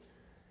Bones.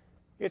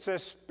 It's a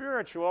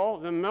spiritual,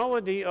 the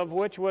melody of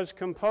which was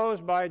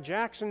composed by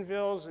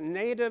Jacksonville's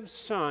native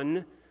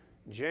son,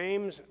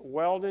 James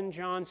Weldon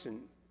Johnson,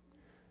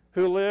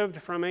 who lived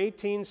from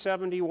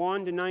 1871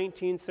 to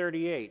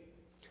 1938.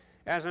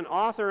 As an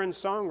author and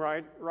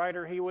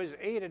songwriter, he was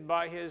aided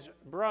by his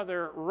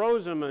brother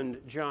Rosamond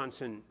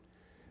Johnson.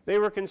 They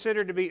were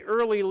considered to be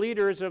early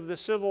leaders of the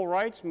civil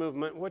rights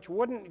movement, which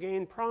wouldn't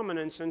gain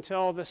prominence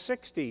until the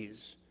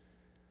 60s.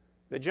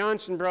 The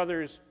Johnson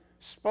brothers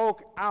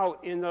spoke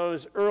out in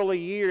those early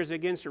years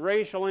against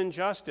racial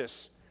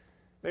injustice.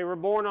 They were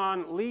born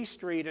on Lee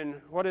Street in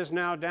what is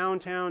now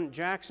downtown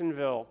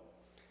Jacksonville.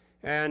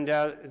 And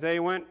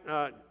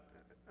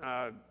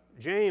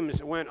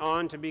James went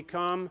on to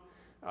become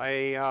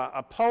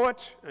a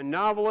poet, a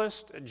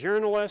novelist, a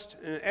journalist,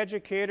 an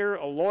educator,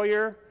 a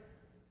lawyer,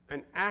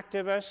 an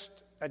activist,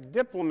 a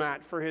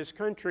diplomat for his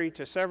country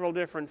to several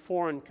different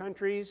foreign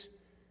countries,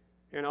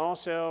 and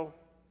also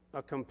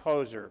a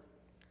composer.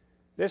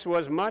 This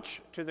was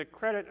much to the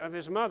credit of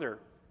his mother,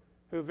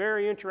 who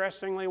very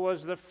interestingly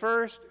was the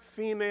first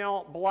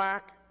female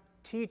black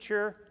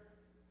teacher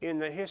in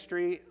the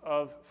history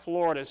of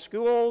Florida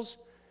schools,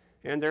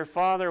 and their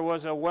father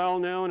was a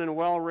well-known and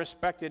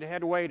well-respected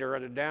head waiter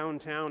at a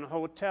downtown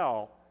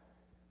hotel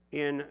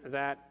in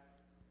that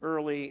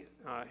early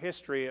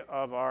history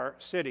of our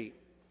city.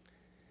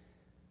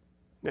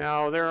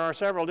 Now, there are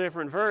several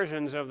different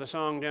versions of the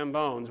song Dem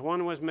Bones.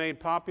 One was made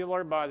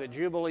popular by the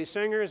Jubilee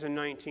Singers in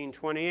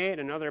 1928,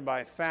 another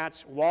by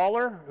Fats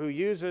Waller, who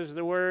uses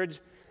the words,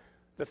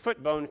 the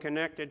foot bone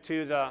connected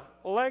to the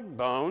leg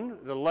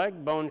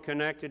bone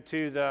connected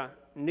to the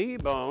knee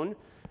bone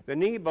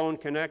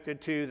connected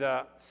to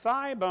the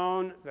thigh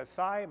bone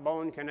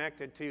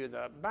connected to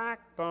the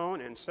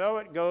backbone, and so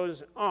it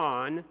goes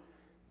on.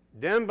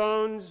 Dem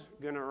bones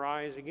gonna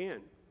rise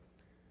again.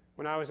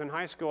 When I was in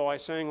high school, I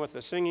sang with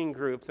a singing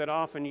group that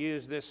often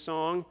used this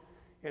song,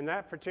 and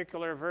that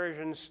particular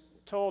version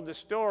told the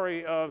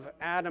story of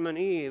Adam and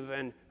Eve,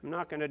 and I'm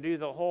not going to do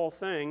the whole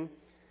thing,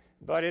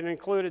 but it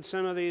included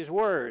some of these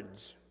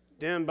words.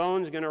 Dem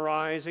bones gonna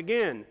rise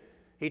again.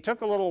 He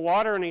took a little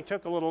water and he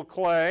took a little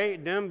clay.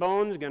 Dem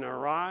bones gonna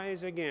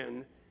rise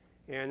again.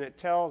 And it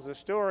tells the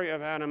story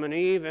of Adam and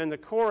Eve, and the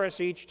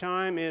chorus each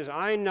time is,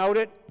 I knowed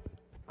it,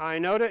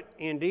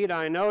 indeed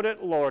I knowed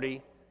it,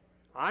 Lordy,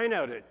 I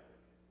knowed it.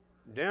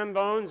 Dem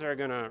bones are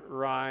gonna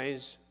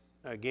rise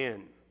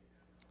again.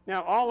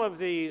 Now, all of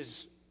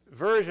these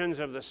versions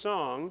of the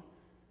song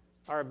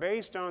are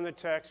based on the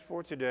text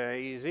for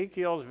today,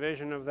 Ezekiel's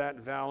vision of that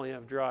valley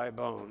of dry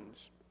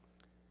bones.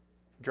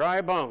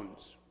 Dry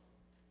bones.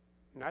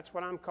 And that's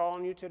what I'm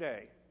calling you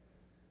today.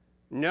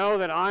 Know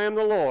that I am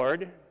the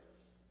Lord,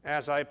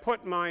 as I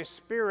put my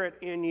spirit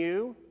in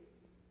you,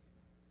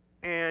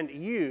 and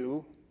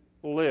you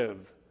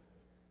live.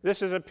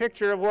 This is a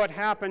picture of what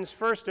happens,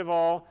 first of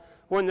all,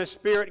 when the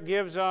Spirit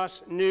gives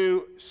us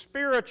new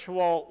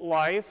spiritual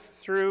life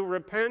through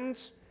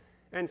repentance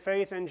and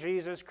faith in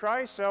Jesus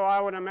Christ. So I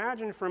would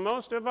imagine for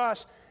most of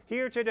us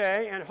here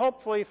today, and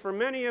hopefully for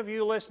many of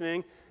you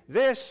listening,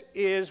 this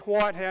is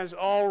what has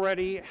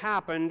already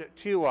happened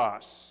to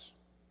us.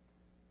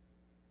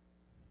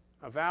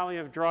 A valley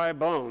of dry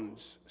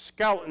bones,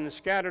 skeletons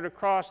scattered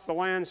across the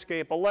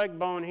landscape, a leg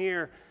bone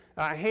here,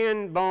 a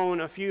hand bone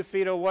a few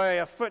feet away,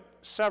 a foot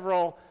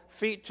several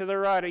feet to the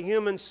right, a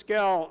human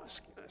skull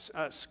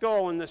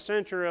in the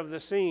center of the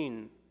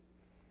scene.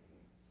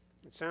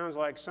 It sounds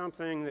like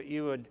something that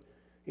you would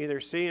either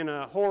see in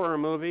a horror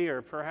movie,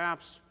 or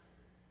perhaps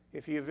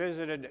if you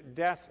visited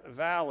Death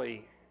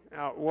Valley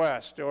out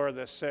west or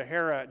the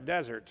Sahara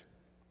Desert.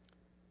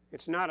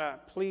 It's not a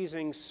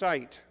pleasing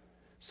sight.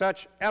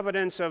 Such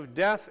evidence of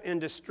death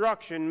and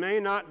destruction may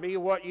not be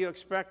what you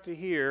expect to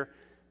hear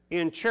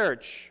in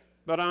church,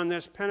 but on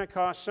this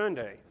Pentecost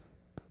Sunday,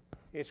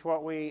 it's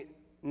what we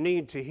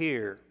need to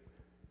hear.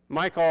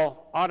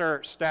 Michael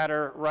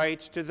Otterstader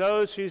writes, to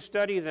those who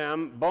study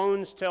them,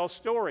 bones tell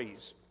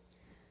stories.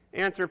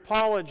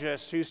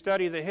 Anthropologists who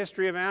study the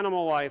history of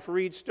animal life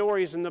read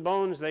stories in the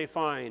bones they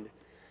find.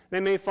 They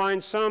may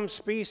find some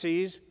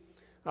species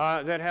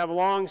that have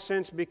long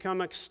since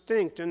become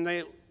extinct, and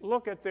they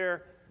look at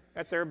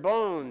their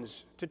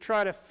bones to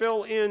try to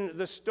fill in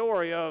the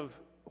story of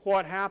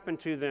what happened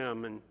to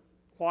them and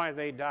why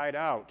they died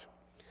out.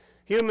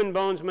 Human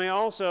bones may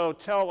also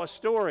tell a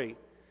story.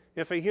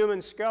 If a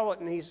human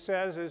skeleton, he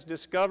says, is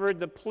discovered,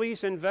 the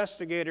police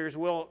investigators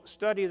will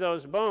study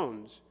those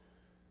bones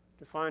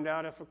to find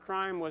out if a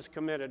crime was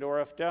committed or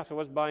if death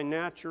was by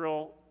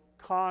natural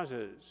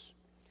causes.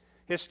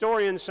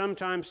 Historians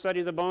sometimes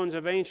study the bones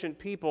of ancient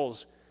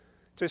peoples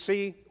to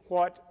see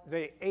what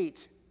they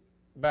ate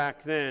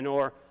back then,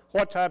 or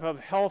what type of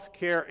health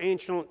care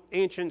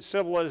ancient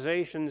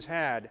civilizations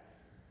had,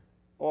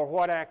 or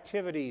what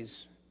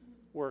activities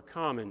were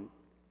common.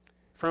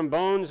 From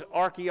bones,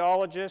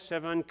 archaeologists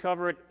have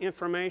uncovered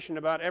information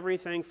about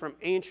everything from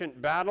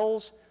ancient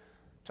battles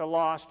to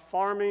lost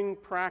farming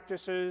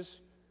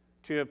practices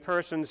to a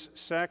person's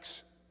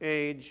sex,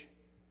 age,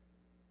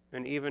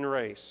 and even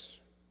race.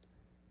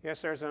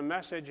 Yes, there's a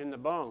message in the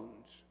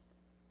bones.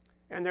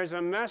 And there's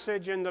a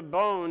message in the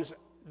bones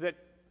that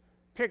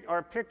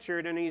are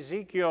pictured in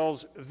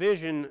Ezekiel's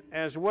vision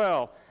as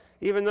well.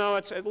 Even though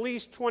it's at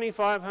least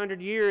 2,500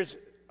 years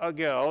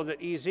ago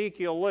that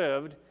Ezekiel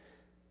lived,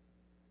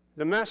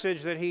 the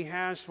message that he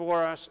has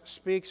for us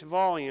speaks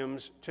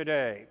volumes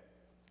today.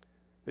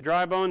 The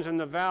dry bones in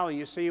the valley,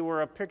 you see,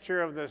 were a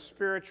picture of the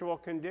spiritual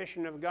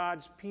condition of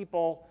God's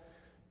people,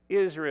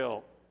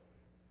 Israel.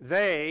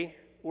 They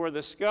were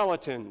the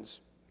skeletons.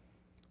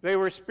 They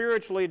were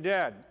spiritually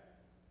dead,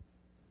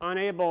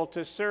 unable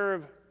to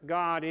serve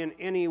God in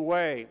any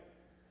way.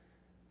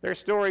 Their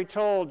story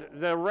told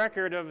the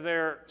record of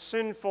their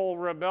sinful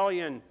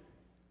rebellion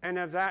and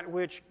of that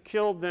which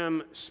killed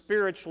them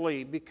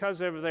spiritually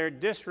because of their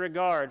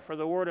disregard for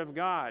the Word of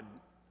God.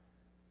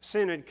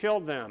 Sin had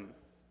killed them.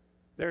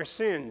 Their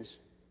sins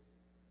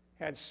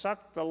had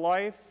sucked the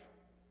life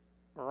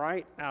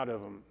right out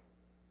of them.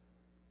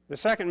 The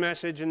second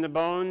message in the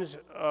bones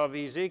of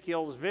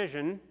Ezekiel's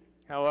vision,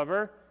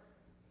 however,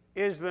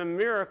 is the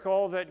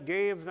miracle that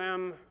gave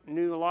them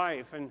new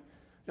life. And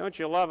don't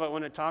you love it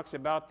when it talks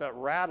about the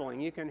rattling?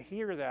 You can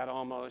hear that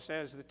almost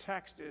as the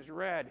text is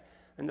read.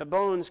 And the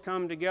bones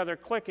come together,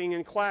 clicking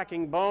and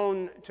clacking,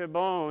 bone to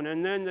bone,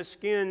 and then the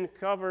skin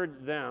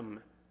covered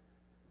them.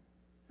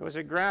 It was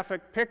a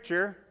graphic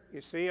picture, you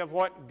see, of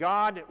what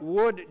God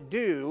would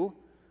do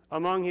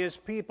among his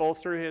people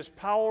through his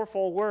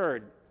powerful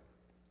word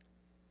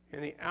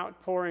and the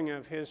outpouring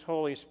of his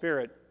Holy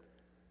Spirit.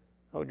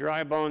 O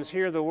dry bones,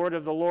 hear the word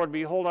of the Lord.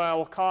 Behold, I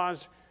will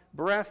cause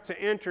breath to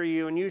enter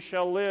you, and you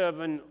shall live,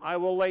 and I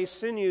will lay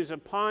sinews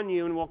upon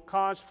you, and will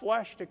cause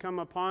flesh to come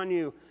upon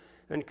you,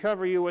 and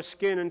cover you with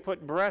skin, and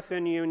put breath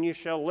in you, and you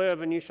shall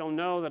live, and you shall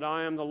know that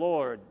I am the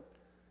Lord.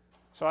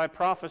 So I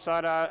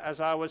prophesied as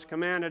I was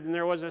commanded, and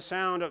there was a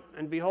sound,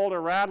 and behold, a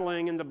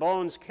rattling, and the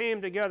bones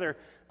came together,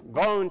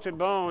 bone to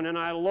bone, and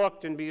I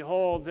looked, and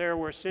behold, there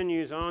were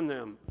sinews on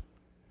them.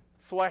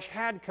 Flesh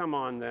had come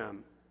on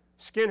them,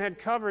 skin had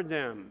covered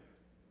them,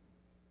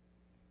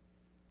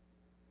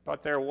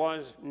 but there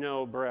was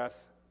no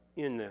breath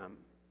in them.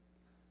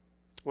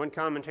 One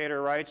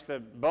commentator writes, the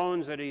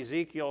bones that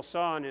Ezekiel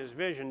saw in his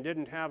vision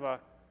didn't have a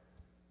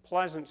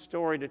pleasant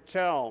story to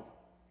tell.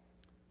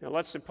 Now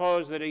let's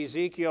suppose that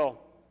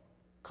Ezekiel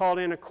called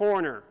in a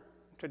coroner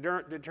to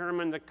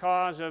determine the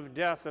cause of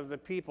death of the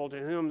people to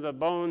whom the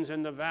bones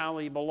in the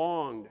valley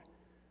belonged.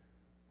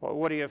 What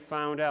would he have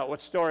found out?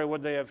 What story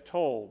would they have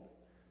told?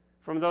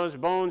 From those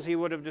bones he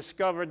would have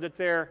discovered that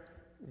their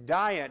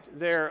diet,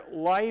 their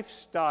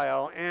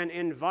lifestyle, and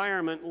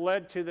environment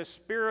led to the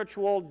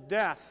spiritual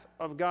death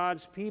of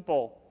God's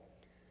people.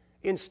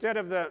 Instead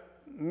of the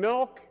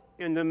milk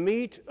and the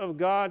meat of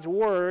God's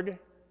word,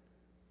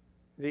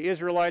 the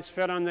Israelites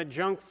fed on the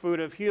junk food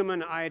of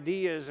human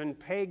ideas and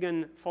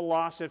pagan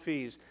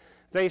philosophies.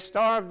 They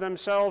starved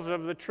themselves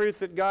of the truth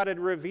that God had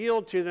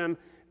revealed to them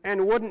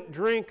and wouldn't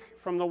drink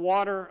from the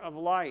water of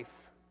life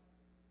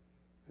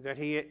that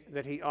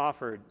he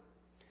offered.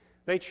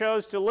 They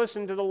chose to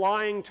listen to the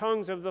lying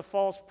tongues of the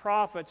false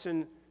prophets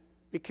and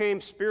became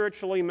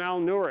spiritually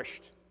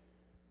malnourished.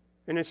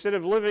 And instead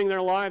of living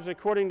their lives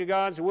according to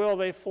God's will,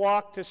 they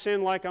flocked to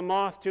sin like a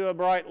moth to a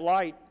bright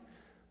light.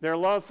 Their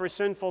love for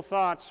sinful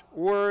thoughts,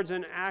 words,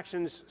 and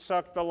actions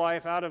sucked the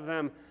life out of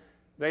them.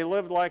 They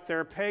lived like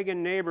their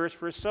pagan neighbors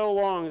for so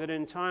long that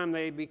in time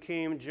they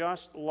became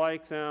just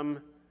like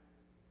them,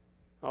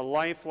 a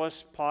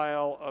lifeless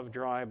pile of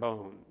dry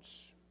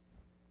bones.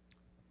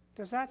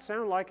 Does that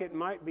sound like it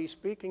might be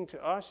speaking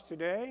to us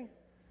today,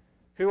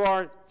 who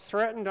are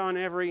threatened on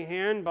every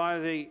hand by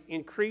the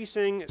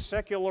increasing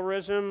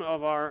secularism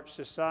of our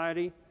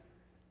society?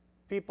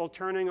 People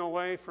turning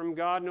away from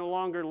God, no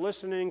longer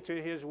listening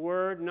to his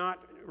word, not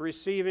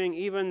receiving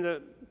even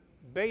the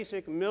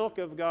basic milk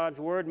of God's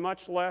word,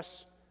 much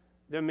less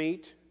the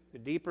meat, the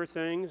deeper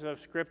things of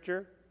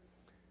Scripture.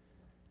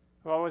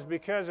 Well, it was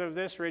because of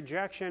this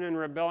rejection and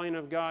rebellion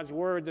of God's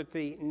word that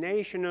the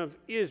nation of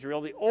Israel,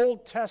 the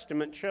Old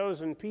Testament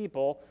chosen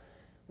people,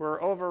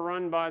 were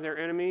overrun by their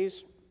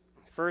enemies.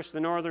 First, the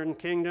northern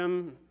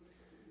kingdom,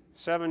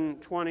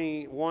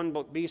 721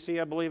 BC,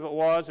 I believe it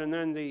was, and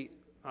then the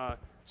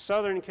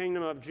southern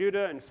kingdom of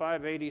Judah in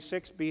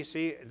 586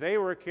 BC. They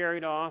were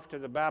carried off to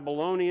the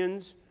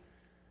Babylonians,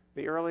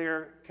 the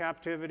earlier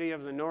captivity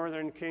of the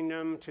northern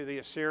kingdom to the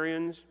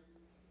Assyrians.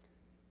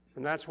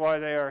 And that's why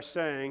they are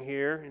saying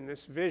here in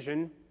this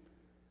vision,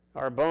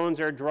 our bones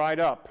are dried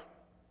up.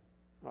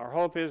 Our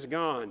hope is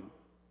gone.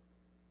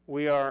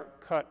 We are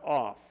cut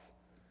off.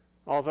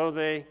 Although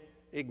they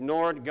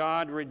ignored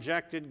God,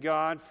 rejected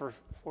God,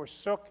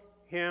 forsook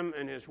him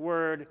and his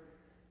word,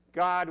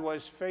 God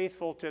was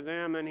faithful to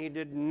them, and he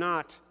did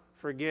not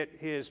forget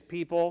his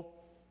people.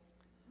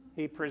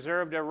 He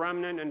preserved a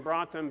remnant and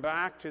brought them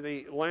back to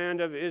the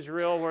land of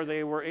Israel, where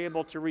they were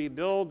able to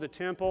rebuild the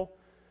temple,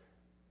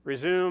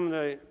 resume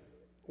the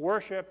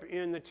worship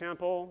in the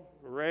temple,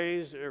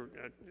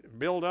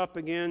 build up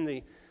again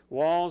the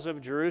walls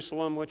of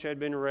Jerusalem which had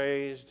been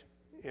razed,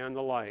 and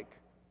the like.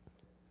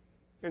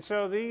 And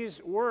so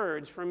these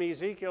words from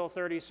Ezekiel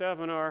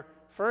 37 are,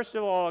 first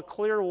of all, a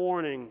clear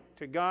warning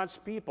to God's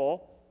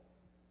people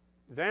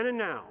then and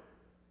now.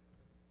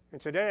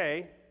 And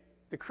today,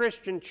 the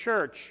Christian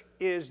church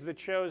is the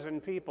chosen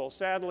people.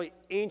 Sadly,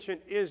 ancient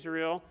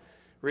Israel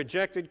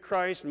rejected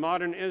Christ,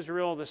 modern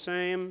Israel the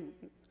same.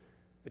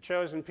 The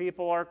chosen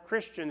people are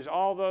Christians,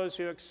 all those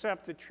who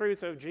accept the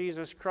truth of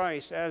Jesus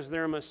Christ as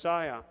their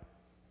Messiah.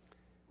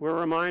 We're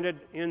reminded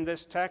in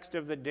this text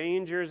of the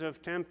dangers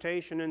of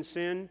temptation and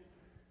sin.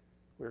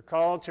 We're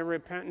called to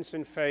repentance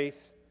and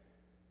faith.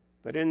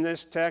 But in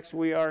this text,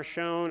 we are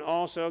shown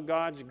also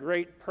God's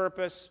great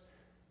purpose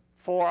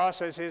for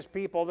us as his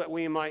people, that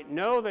we might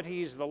know that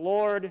he's the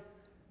Lord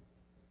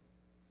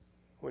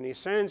when he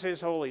sends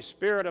his Holy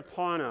Spirit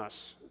upon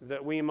us,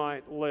 that we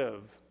might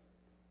live.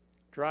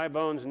 Dry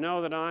bones,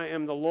 know that I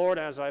am the Lord,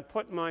 as I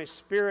put my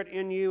Spirit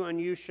in you,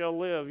 and you shall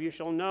live. You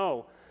shall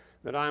know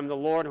that I am the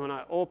Lord when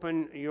I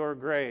open your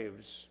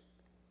graves.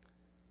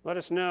 Let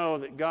us know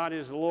that God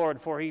is the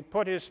Lord, for he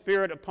put his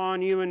Spirit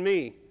upon you and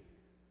me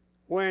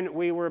when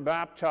we were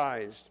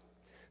baptized.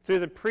 Through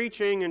the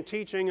preaching and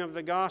teaching of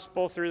the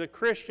gospel, through the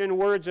Christian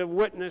words of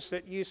witness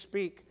that you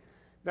speak,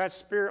 that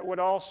Spirit would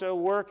also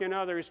work in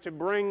others to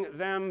bring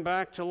them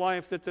back to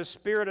life, that the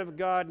Spirit of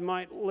God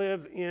might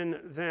live in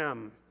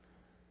them.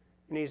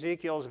 In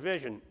Ezekiel's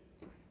vision,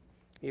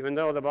 even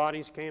though the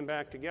bodies came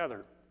back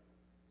together,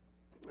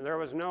 there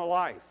was no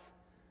life.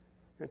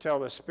 until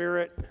the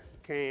Spirit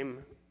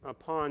came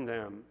upon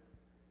them.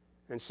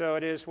 And so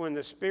it is when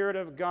the Spirit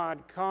of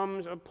God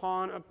comes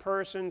upon a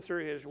person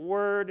through his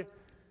word,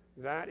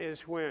 that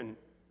is when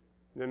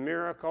the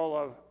miracle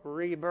of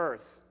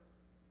rebirth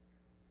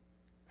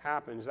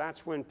happens.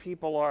 That's when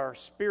people are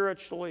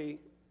spiritually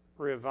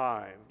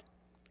revived.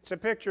 It's a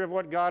picture of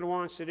what God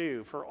wants to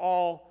do for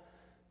all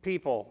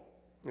people.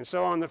 And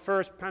so on the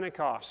first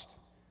Pentecost,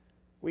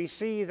 we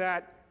see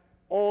that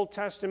Old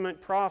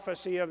Testament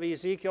prophecy of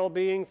Ezekiel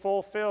being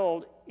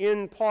fulfilled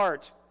in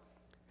part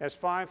as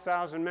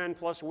 5,000 men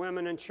plus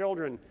women and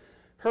children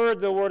heard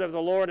the word of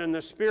the Lord, and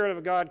the Spirit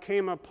of God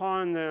came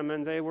upon them,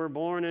 and they were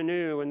born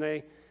anew, and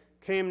they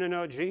came to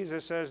know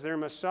Jesus as their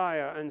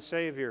Messiah and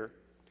Savior.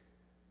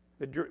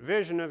 The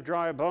vision of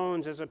dry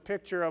bones is a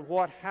picture of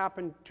what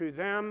happened to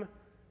them,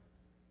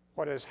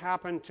 what has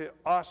happened to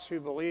us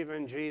who believe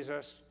in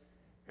Jesus,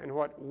 and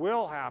what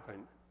will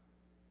happen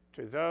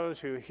to those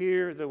who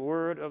hear the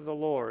word of the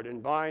Lord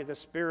and by the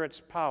Spirit's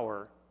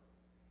power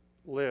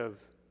live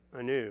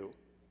anew.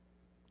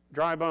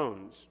 Dry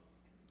bones,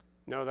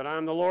 know that I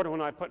am the Lord when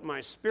I put my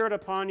Spirit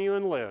upon you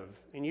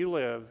and you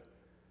live.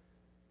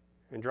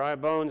 And dry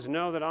bones,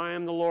 know that I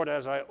am the Lord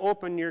as I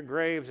open your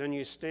graves and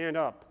you stand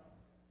up,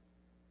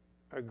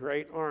 a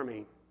great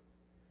army.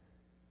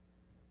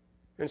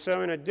 And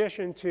so in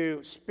addition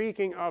to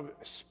speaking of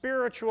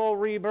spiritual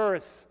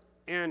rebirth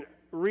and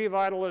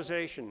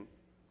revitalization,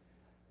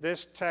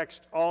 this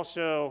text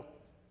also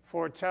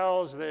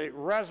foretells the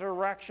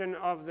resurrection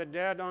of the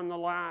dead on the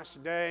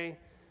last day,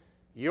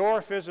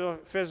 your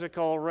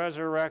physical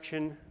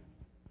resurrection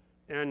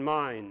and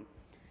mine.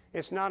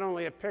 It's not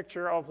only a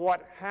picture of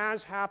what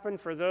has happened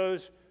for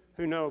those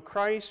who know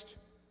Christ,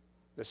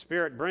 the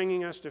Spirit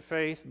bringing us to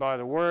faith by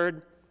the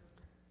Word,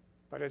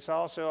 but it's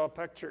also a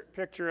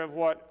picture of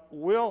what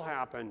will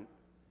happen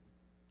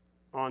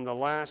on the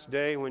last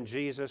day when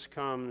Jesus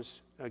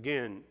comes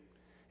again.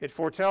 It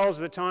foretells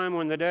the time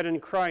when the dead in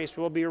Christ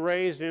will be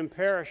raised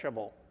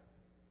imperishable,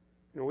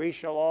 and we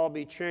shall all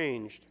be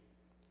changed.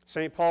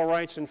 St. Paul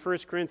writes in 1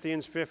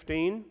 Corinthians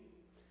 15,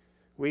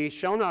 we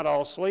shall not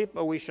all sleep,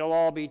 but we shall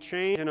all be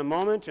changed in a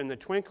moment, in the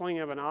twinkling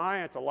of an eye,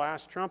 at the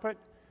last trumpet.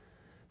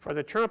 For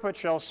the trumpet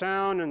shall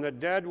sound, and the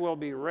dead will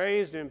be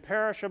raised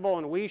imperishable,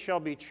 and we shall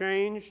be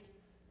changed.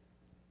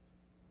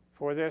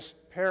 For this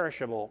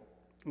perishable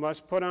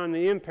must put on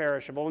the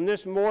imperishable, and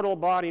this mortal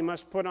body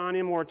must put on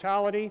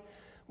immortality.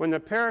 When the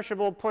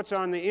perishable puts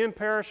on the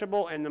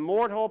imperishable, and the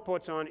mortal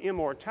puts on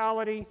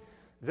immortality,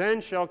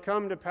 then shall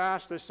come to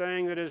pass the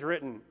saying that is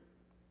written,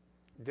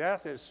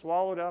 death is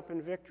swallowed up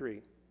in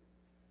victory.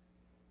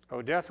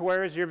 O death,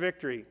 where is your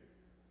victory?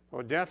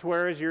 O death,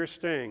 where is your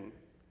sting?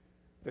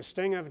 The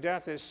sting of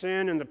death is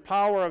sin, and the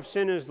power of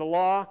sin is the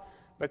law.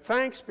 But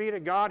thanks be to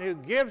God who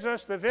gives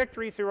us the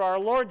victory through our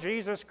Lord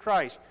Jesus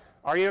Christ.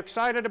 Are you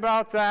excited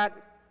about that?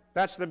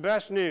 That's the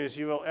best news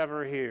you will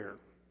ever hear.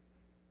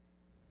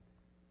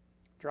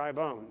 Dry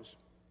bones.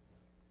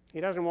 He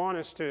doesn't want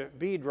us to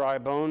be dry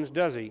bones,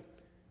 does he?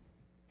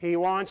 He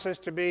wants us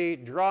to be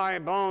dry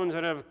bones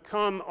that have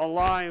come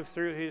alive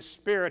through his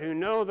Spirit, who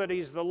know that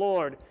he's the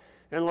Lord,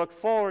 and look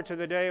forward to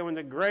the day when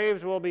the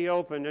graves will be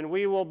opened and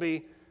we will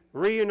be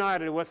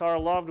reunited with our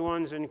loved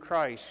ones in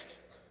Christ.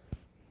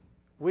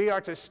 We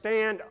are to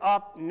stand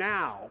up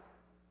now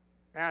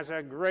as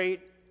a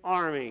great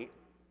army,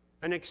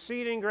 an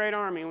exceeding great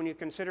army when you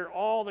consider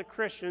all the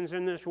Christians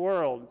in this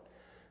world.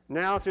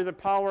 Now, through the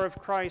power of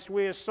Christ,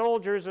 we as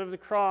soldiers of the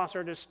cross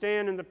are to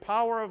stand in the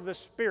power of the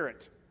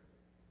Spirit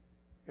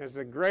as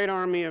the great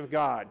army of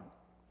God.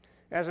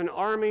 As an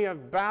army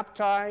of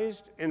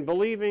baptized and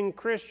believing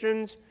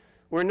Christians,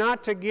 we're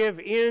not to give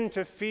in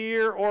to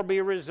fear or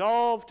be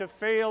resolved to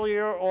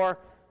failure or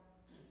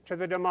to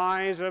the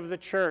demise of the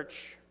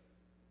church,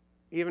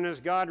 even as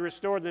God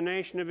restored the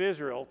nation of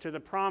Israel to the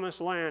promised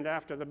land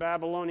after the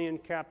Babylonian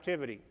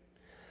captivity.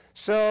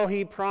 So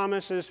he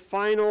promises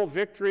final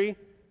victory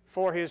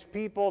for his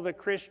people, the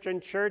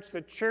Christian church.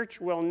 The church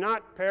will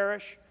not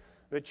perish.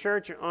 The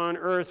church on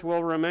earth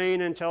will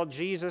remain until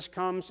Jesus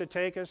comes to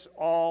take us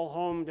all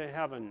home to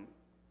heaven.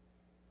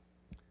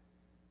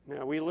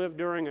 Now, we live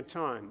during a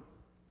time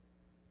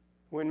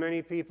when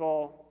many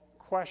people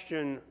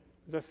question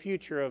the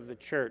future of the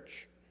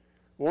church,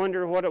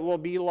 wonder what it will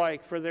be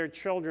like for their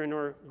children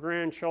or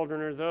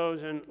grandchildren or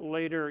those in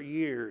later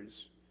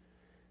years.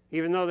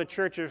 Even though the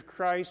Church of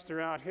Christ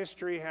throughout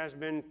history has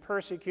been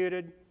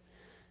persecuted,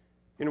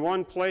 in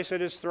one place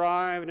it has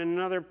thrived, in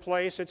another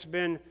place it's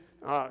been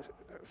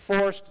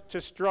forced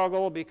to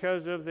struggle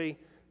because of the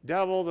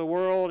devil, the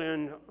world,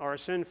 and our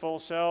sinful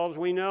selves.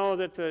 We know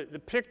that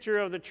the picture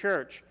of the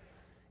church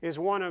is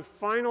one of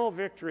final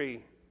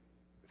victory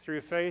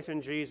through faith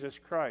in Jesus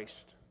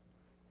Christ.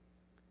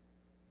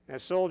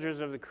 As soldiers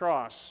of the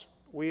cross,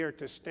 we are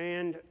to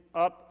stand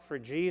up for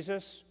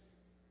Jesus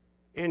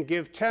and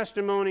give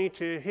testimony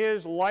to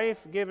his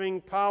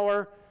life-giving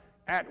power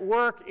at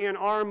work in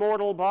our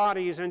mortal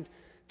bodies, and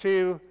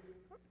to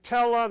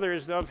tell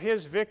others of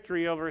his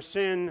victory over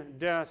sin,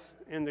 death,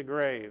 and the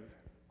grave.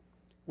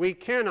 We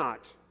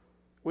cannot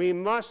We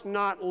must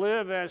not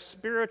live as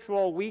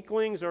spiritual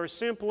weaklings or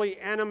simply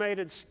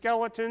animated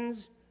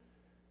skeletons.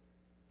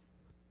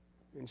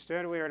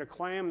 Instead, we are to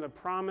claim the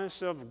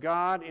promise of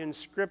God in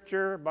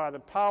Scripture by the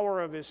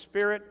power of His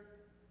Spirit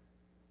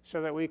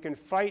so that we can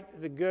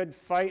fight the good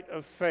fight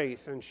of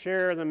faith and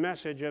share the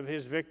message of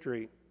His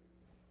victory.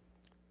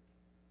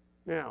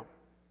 Now,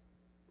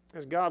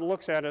 as God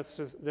looks at us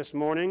this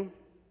morning,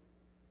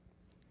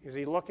 is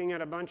He looking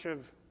at a bunch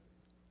of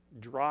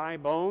dry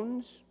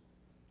bones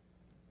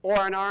or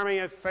an army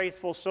of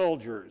faithful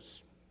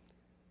soldiers?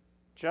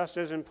 Just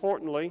as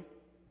importantly,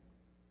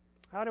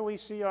 how do we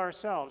see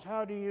ourselves?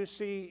 How do you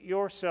see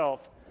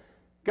yourself?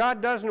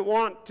 God doesn't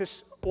want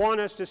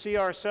us to see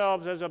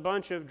ourselves as a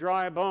bunch of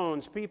dry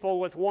bones, people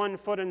with one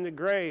foot in the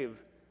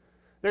grave.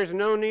 There's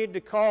no need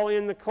to call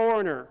in the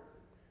coroner.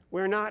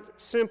 We're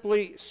not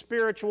simply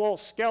spiritual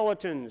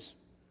skeletons.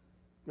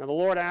 Now, the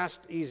Lord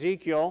asked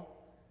Ezekiel,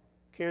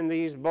 can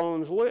these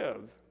bones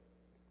live?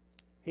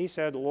 He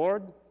said,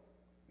 Lord,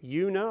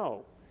 you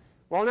know.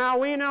 Well, now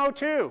we know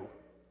too.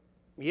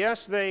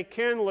 Yes, they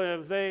can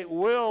live. They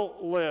will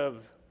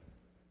live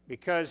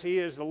because He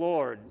is the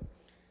Lord.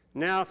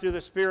 Now, through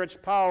the Spirit's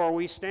power,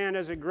 we stand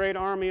as a great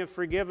army of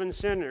forgiven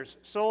sinners,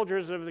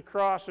 soldiers of the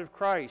cross of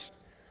Christ.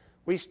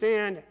 We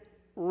stand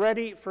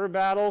ready for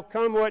battle,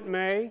 come what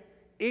may,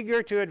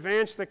 eager to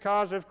advance the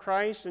cause of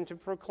Christ and to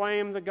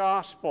proclaim the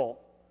gospel.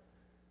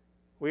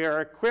 We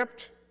are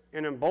equipped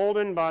and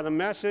emboldened by the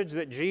message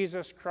that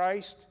Jesus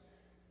Christ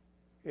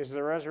is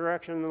the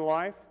resurrection and the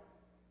life,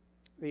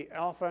 the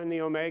Alpha and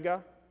the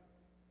Omega,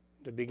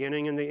 the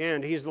beginning and the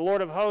end. He's the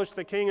Lord of hosts,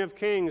 the King of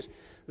kings,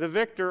 the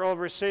victor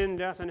over sin,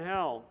 death, and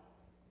hell.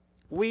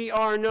 We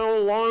are no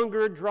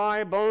longer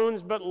dry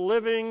bones, but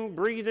living,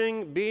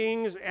 breathing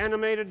beings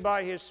animated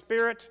by His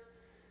Spirit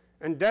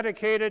and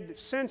dedicated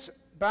since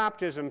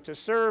baptism to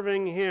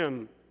serving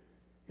Him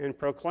in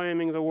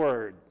proclaiming the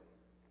Word.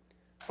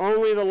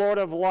 Only the Lord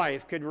of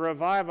life could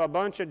revive a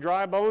bunch of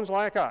dry bones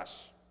like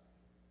us.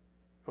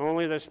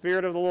 Only the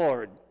Spirit of the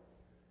Lord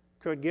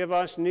could give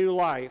us new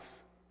life,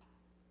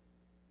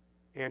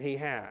 and He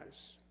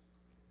has.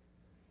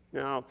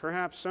 Now,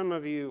 perhaps some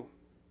of you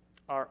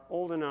are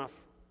old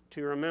enough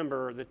to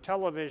remember the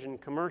television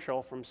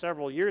commercial from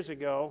several years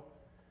ago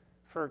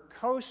for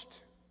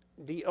Coast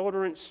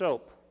deodorant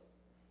soap.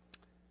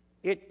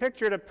 It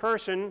pictured a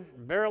person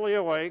barely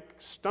awake,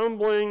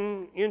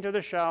 stumbling into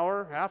the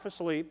shower, half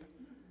asleep.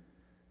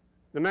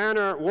 The man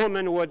or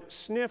woman would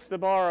sniff the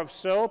bar of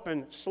soap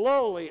and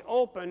slowly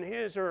open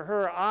his or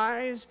her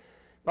eyes.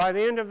 By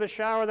the end of the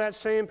shower, that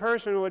same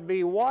person would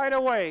be wide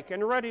awake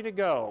and ready to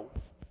go.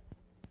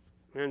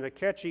 And the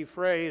catchy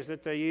phrase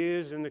that they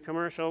used in the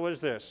commercial was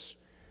this: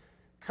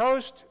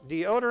 Coast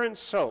deodorant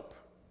soap,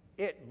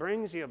 it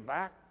brings you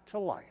back to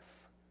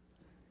life.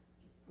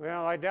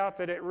 Well, I doubt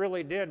that it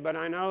really did, but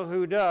I know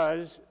who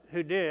does,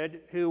 who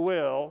did, who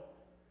will.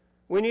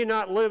 We need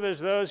not live as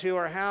those who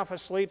are half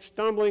asleep,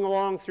 stumbling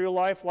along through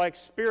life like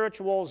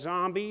spiritual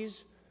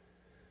zombies.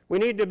 We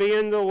need to be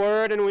in the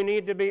Word, and we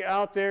need to be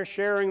out there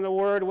sharing the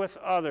Word with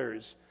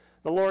others.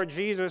 The Lord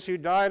Jesus, who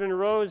died and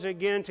rose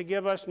again to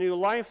give us new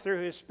life through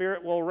His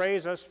Spirit, will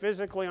raise us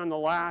physically on the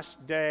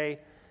last day,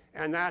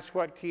 and that's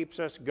what keeps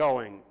us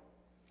going.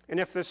 And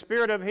if the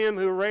Spirit of Him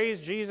who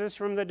raised Jesus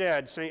from the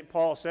dead, St.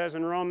 Paul says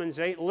in Romans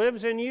 8,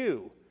 lives in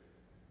you,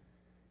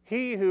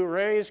 He who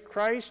raised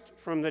Christ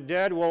from the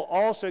dead will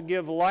also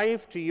give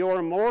life to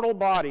your mortal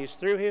bodies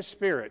through His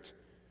Spirit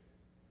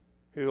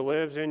who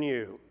lives in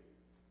you.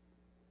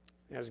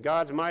 As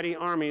God's mighty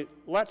army,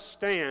 let's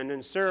stand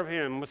and serve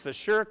Him with the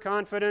sure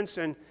confidence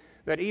and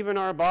that even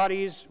our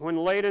bodies, when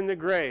laid in the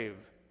grave,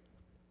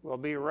 will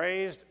be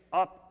raised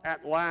up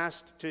at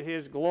last to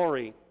His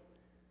glory.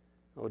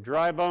 O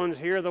dry bones,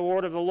 hear the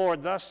word of the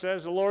Lord. Thus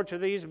says the Lord to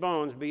these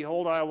bones,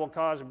 behold, I will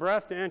cause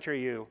breath to enter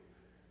you,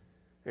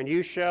 and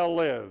you shall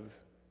live.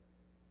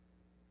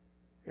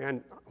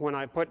 And when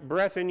I put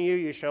breath in you,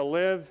 you shall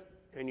live,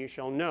 and you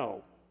shall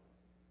know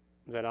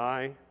that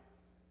I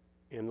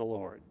am the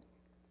Lord.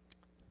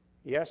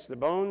 Yes, the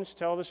bones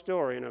tell the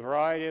story in a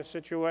variety of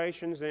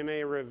situations. They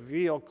may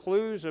reveal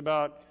clues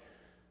about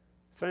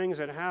things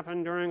that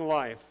happened during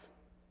life.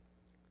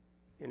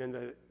 And in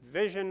the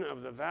vision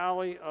of the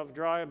valley of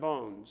dry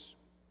bones,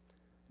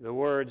 the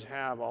words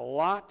have a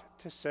lot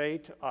to say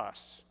to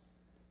us.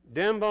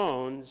 Dem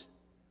bones,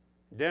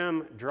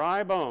 dem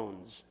dry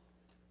bones,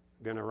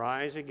 gonna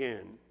rise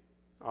again.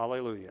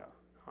 Alleluia.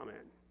 Amen.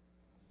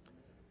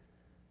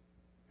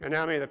 And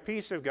now may the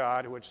peace of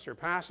God, which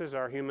surpasses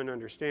our human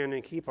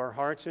understanding, keep our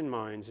hearts and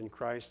minds in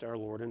Christ our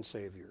Lord and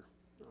Savior.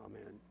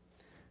 Amen.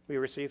 We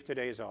receive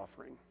today's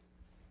offering.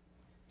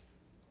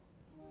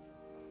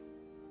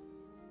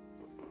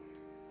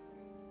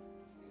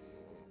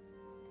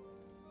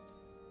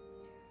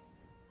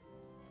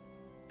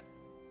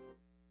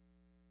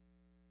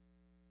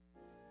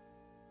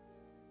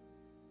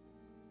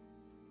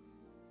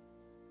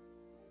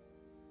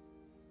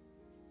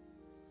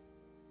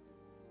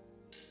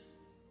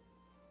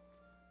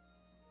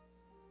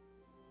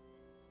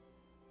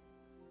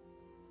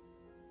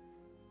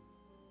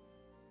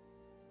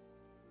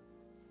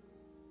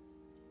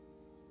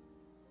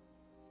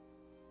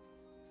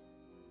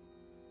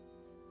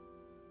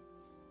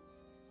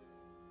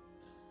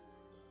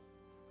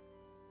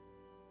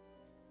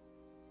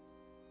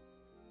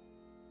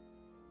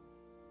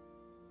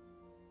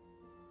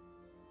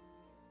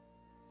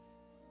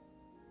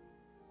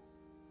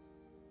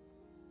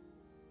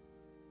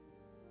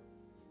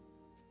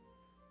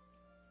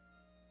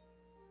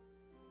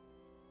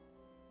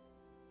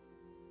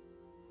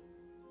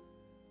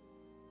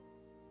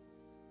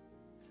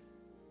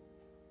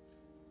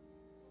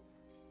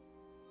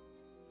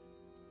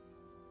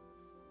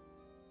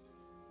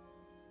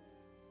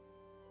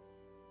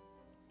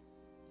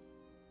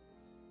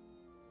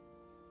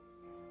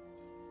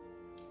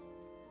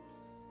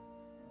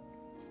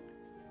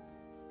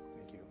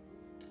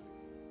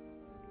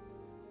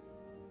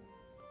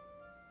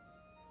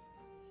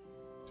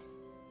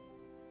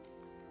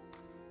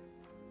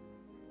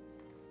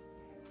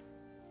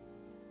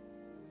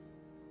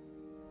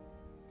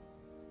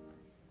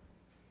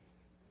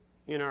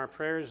 In our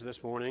prayers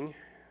this morning,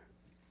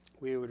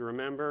 we would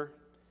remember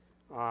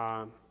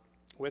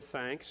with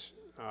thanks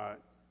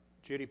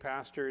Judy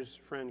Pastor's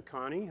friend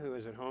Connie, who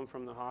is at home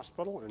from the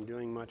hospital and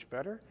doing much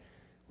better.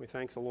 We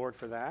thank the Lord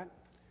for that.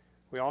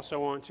 We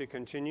also want to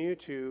continue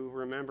to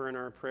remember in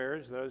our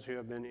prayers those who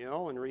have been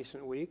ill in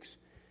recent weeks,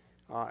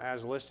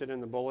 as listed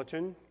in the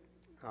bulletin,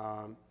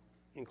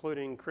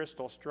 including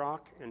Crystal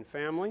Strock and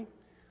family.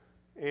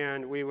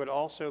 And we would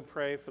also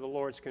pray for the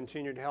Lord's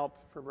continued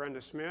help for Brenda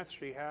Smith.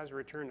 She has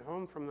returned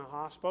home from the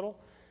hospital,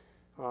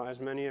 as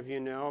many of you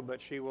know,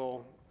 but she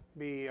will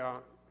be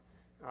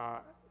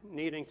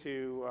needing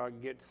to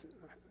get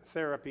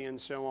therapy and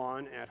so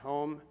on at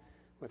home,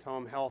 with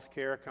home health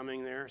care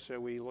coming there. So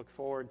we look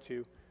forward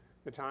to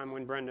the time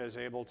when Brenda is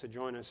able to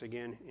join us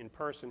again in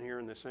person here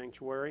in the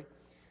sanctuary.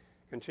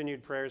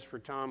 Continued prayers for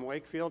Tom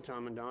Wakefield.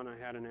 Tom and Donna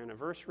had an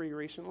anniversary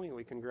recently.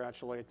 We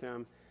congratulate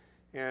them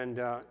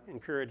and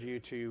encourage you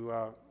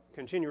to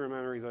continue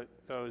remembering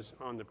those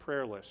on the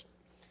prayer list.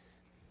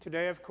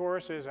 Today, of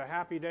course, is a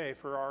happy day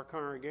for our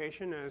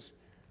congregation, as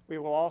we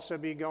will also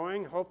be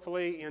going,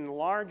 hopefully in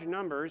large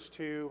numbers,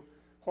 to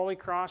Holy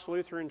Cross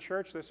Lutheran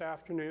Church this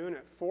afternoon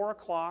at 4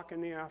 o'clock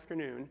in the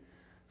afternoon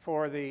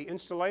for the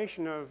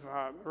installation of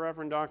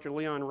Reverend Dr.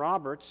 Leon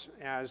Roberts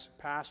as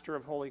pastor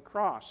of Holy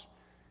Cross.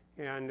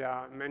 And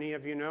many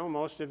of you know,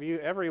 most of you,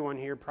 everyone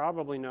here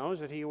probably knows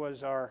that he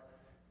was our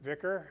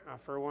vicar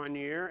for 1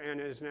 year and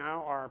is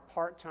now our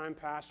part-time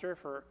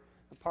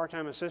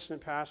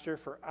assistant pastor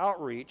for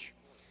outreach.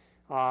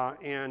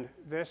 And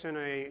this in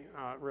a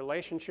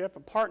relationship, a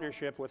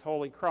partnership with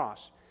Holy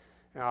Cross.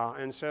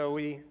 And so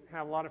we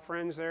have a lot of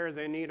friends there.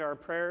 They need our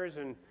prayers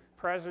and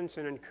presence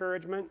and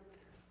encouragement.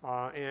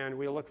 And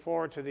we look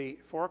forward to the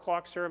 4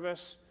 o'clock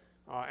service.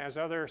 As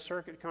other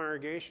circuit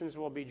congregations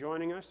will be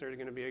joining us, there's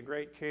going to be a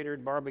great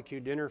catered barbecue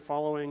dinner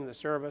following the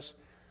service.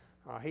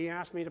 He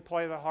asked me to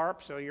play the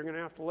harp, so you're going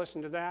to have to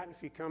listen to that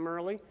if you come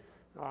early.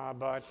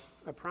 But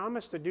I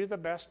promise to do the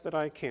best that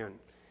I can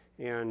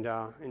and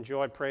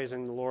enjoy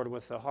praising the Lord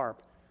with the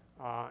harp.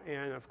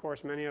 And of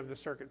course, many of the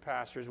circuit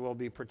pastors will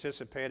be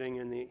participating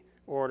in the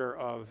order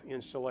of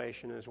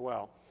installation as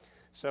well.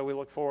 So we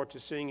look forward to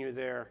seeing you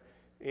there.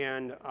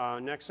 And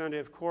next Sunday,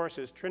 of course,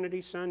 is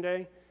Trinity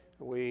Sunday.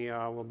 We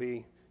will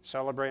be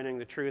celebrating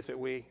the truth that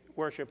we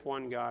worship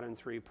one God in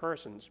 3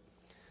 persons.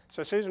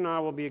 So Susan and I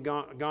will be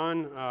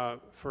gone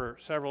for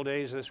several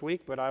days this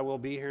week, but I will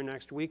be here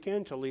next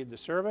weekend to lead the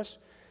service.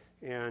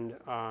 And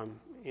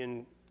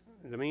in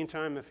the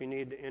meantime, if you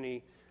need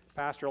any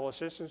pastoral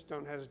assistance,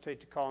 don't hesitate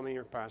to call me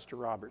or Pastor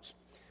Roberts.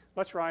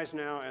 Let's rise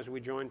now as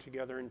we join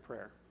together in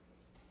prayer.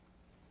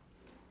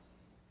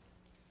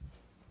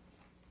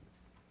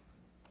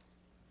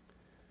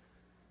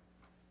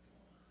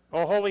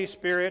 O Holy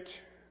Spirit,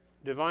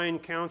 divine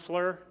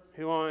counselor,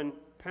 who on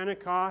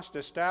Pentecost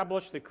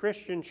established the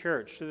Christian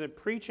church through the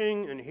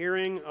preaching and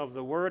hearing of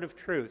the word of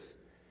truth,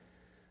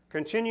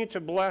 continue to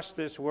bless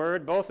this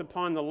word both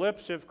upon the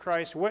lips of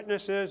Christ's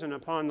witnesses and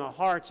upon the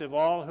hearts of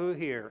all who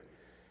hear,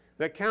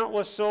 that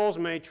countless souls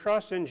may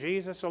trust in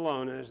Jesus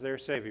alone as their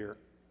Savior.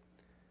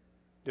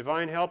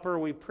 Divine Helper,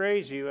 we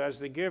praise you as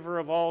the giver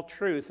of all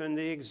truth and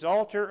the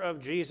exalter of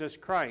Jesus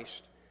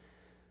Christ.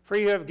 For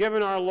you have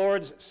given our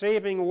Lord's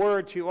saving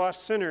word to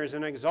us sinners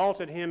and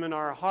exalted him in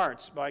our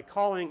hearts by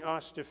calling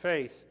us to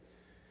faith.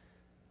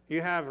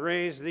 You have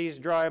raised these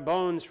dry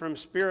bones from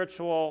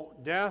spiritual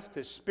death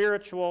to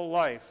spiritual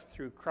life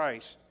through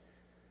Christ.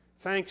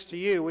 Thanks to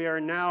you, we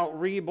are now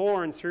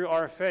reborn through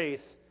our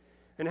faith,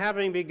 and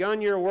having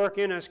begun your work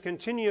in us,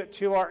 continue it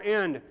to our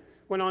end,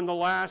 when on the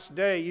last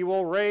day you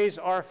will raise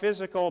our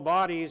physical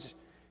bodies,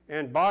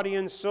 and body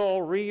and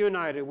soul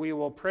reunited, we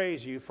will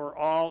praise you for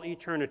all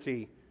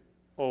eternity,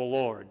 O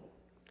Lord.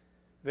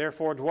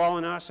 Therefore, dwell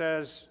in us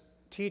as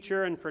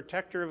teacher and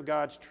protector of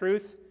God's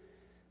truth,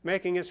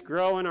 making us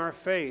grow in our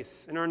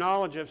faith, in our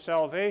knowledge of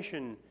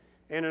salvation,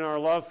 and in our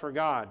love for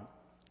God.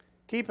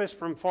 Keep us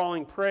from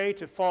falling prey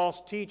to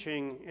false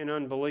teaching and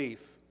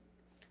unbelief.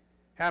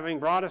 Having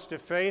brought us to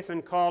faith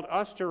and called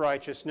us to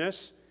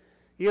righteousness,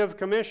 you have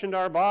commissioned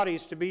our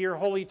bodies to be your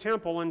holy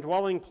temple and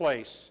dwelling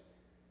place.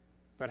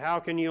 But how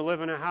can you live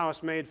in a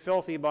house made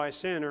filthy by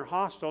sin or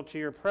hostile to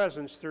your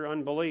presence through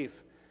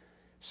unbelief?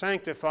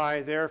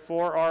 Sanctify,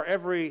 therefore, our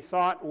every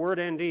thought, word,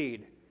 and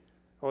deed,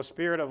 O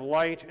Spirit of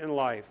light and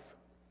life.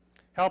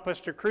 Help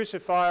us to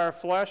crucify our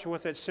flesh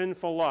with its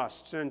sinful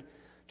lusts, and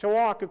to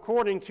walk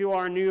according to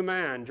our new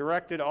man,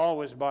 directed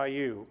always by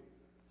you.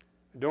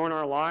 Adorn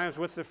our lives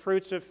with the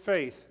fruits of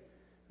faith,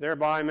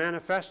 thereby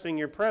manifesting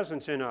your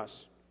presence in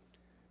us.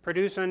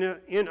 Produce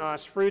in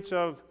us fruits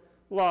of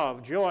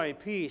love, joy,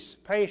 peace,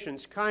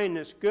 patience,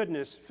 kindness,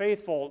 goodness,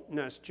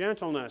 faithfulness,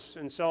 gentleness,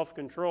 and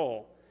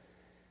self-control.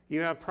 You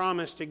have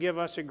promised to give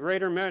us a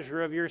greater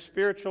measure of your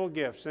spiritual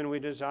gifts than we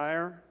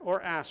desire or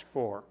ask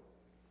for.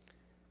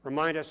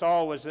 Remind us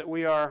always that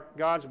we are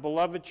God's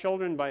beloved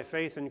children by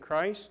faith in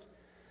Christ,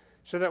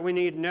 so that we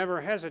need never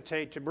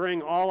hesitate to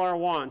bring all our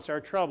wants, our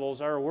troubles,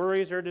 our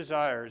worries, our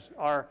desires,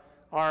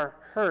 our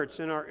hurts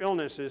and our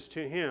illnesses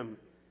to him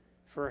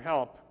for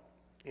help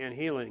and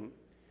healing.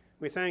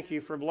 We thank you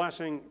for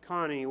blessing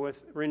Connie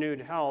with renewed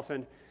health,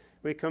 and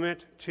we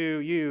commit to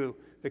you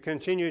the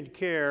continued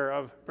care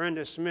of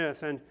Brenda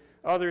Smith and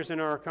others in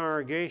our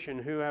congregation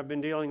who have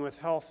been dealing with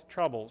health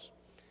troubles.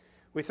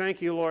 We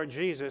thank you, Lord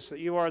Jesus, that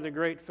you are the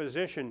great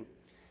physician,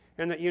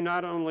 and that you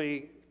not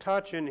only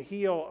touch and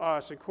heal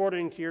us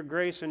according to your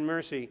grace and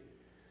mercy,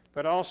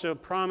 but also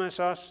promise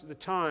us the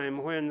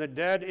time when the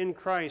dead in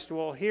Christ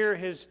will hear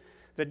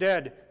the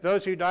dead,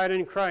 those who died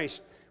in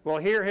Christ, will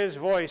hear his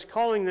voice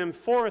calling them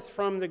forth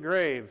from the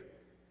grave,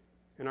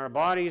 and our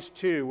bodies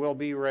too will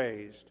be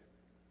raised.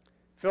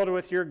 Filled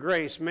with your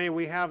grace, may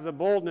we have the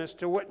boldness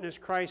to witness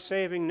Christ's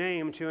saving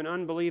name to an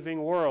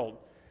unbelieving world,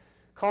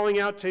 calling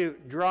out to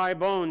dry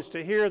bones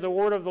to hear the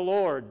word of the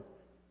Lord,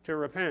 to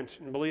repent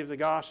and believe the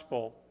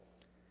gospel.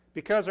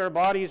 Because our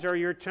bodies are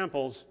your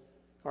temples,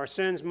 our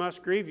sins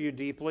must grieve you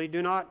deeply.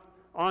 Do not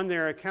on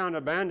their account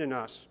abandon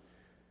us,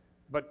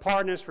 but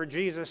pardon us for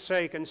Jesus'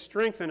 sake and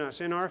strengthen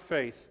us in our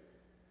faith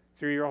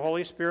through your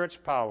Holy Spirit's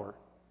power.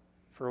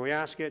 For we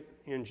ask it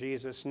in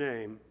Jesus'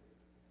 name.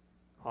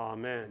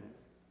 Amen.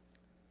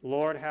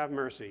 Lord, have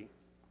mercy.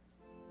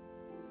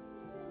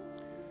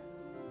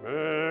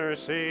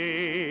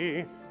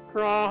 Mercy,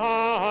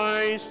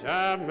 Christ,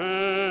 have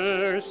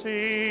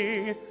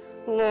mercy.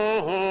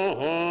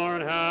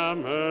 Lord, have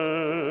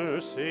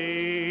mercy.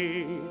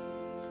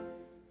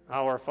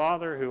 Our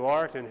Father, who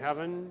art in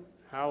heaven,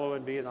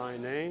 hallowed be thy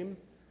name.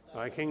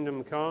 Thy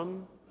kingdom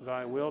come,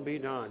 thy will be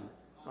done,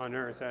 on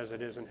earth as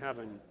it is in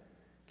heaven.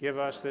 Give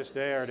us this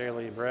day our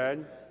daily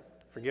bread.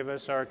 Forgive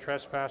us our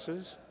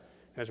trespasses,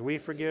 as we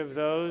forgive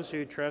those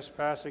who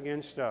trespass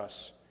against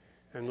us.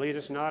 And lead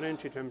us not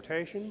into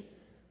temptation,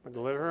 but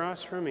deliver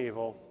us from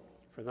evil.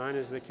 For thine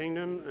is the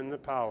kingdom and the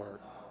power,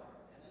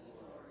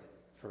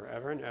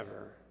 forever and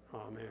ever.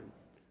 Amen.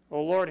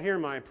 O Lord, hear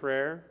my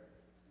prayer.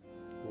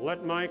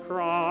 Let my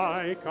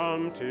cry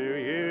come to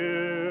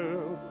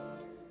you.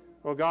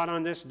 O God,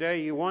 on this day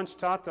you once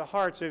taught the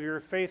hearts of your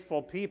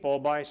faithful people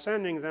by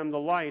sending them the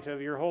light of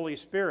your Holy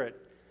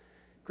Spirit.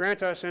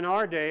 Grant us in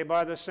our day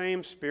by the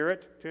same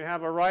Spirit to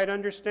have a right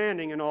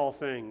understanding in all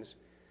things,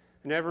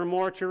 and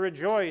evermore to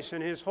rejoice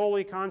in his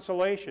holy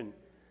consolation,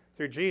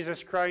 through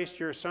Jesus Christ,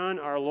 your Son,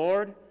 our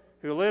Lord,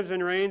 who lives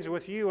and reigns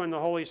with you and the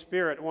Holy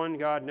Spirit, one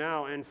God,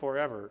 now and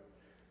forever.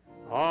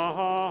 Amen.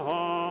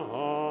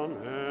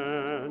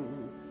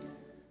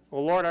 O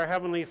Lord, our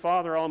heavenly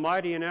Father,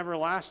 almighty and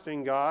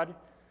everlasting God,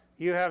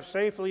 you have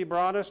safely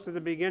brought us to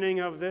the beginning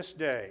of this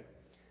day.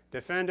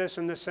 Defend us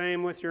in the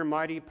same with your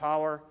mighty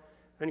power,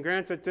 and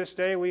grant that this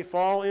day we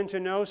fall into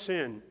no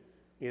sin,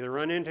 neither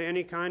run into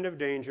any kind of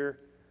danger,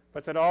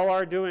 but that all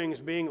our doings,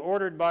 being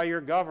ordered by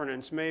your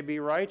governance, may be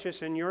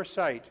righteous in your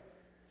sight,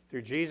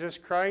 through Jesus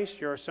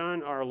Christ, your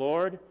Son, our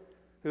Lord,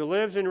 who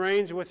lives and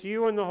reigns with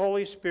you in the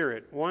Holy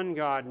Spirit, one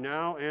God,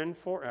 now and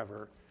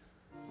forever.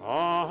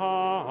 Amen.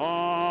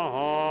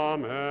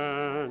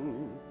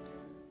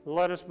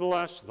 Let us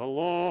bless the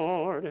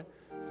Lord.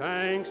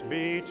 Thanks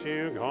be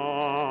to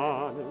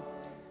God.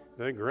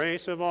 The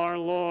grace of our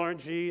Lord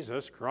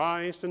Jesus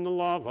Christ and the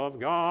love of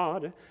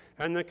God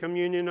and the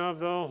communion of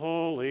the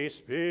Holy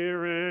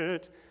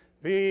Spirit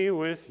be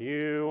with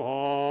you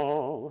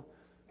all.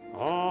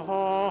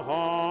 Amen.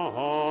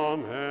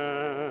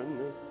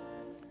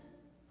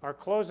 Our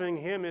closing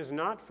hymn is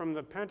not from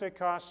the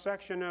Pentecost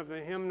section of the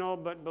hymnal,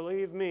 but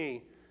believe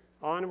me,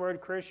 Onward,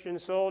 Christian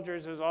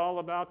Soldiers is all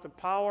about the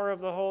power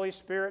of the Holy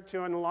Spirit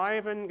to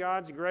enliven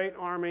God's great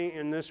army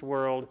in this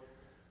world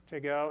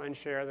to go and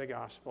share the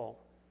gospel.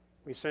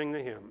 We sing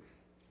the hymn.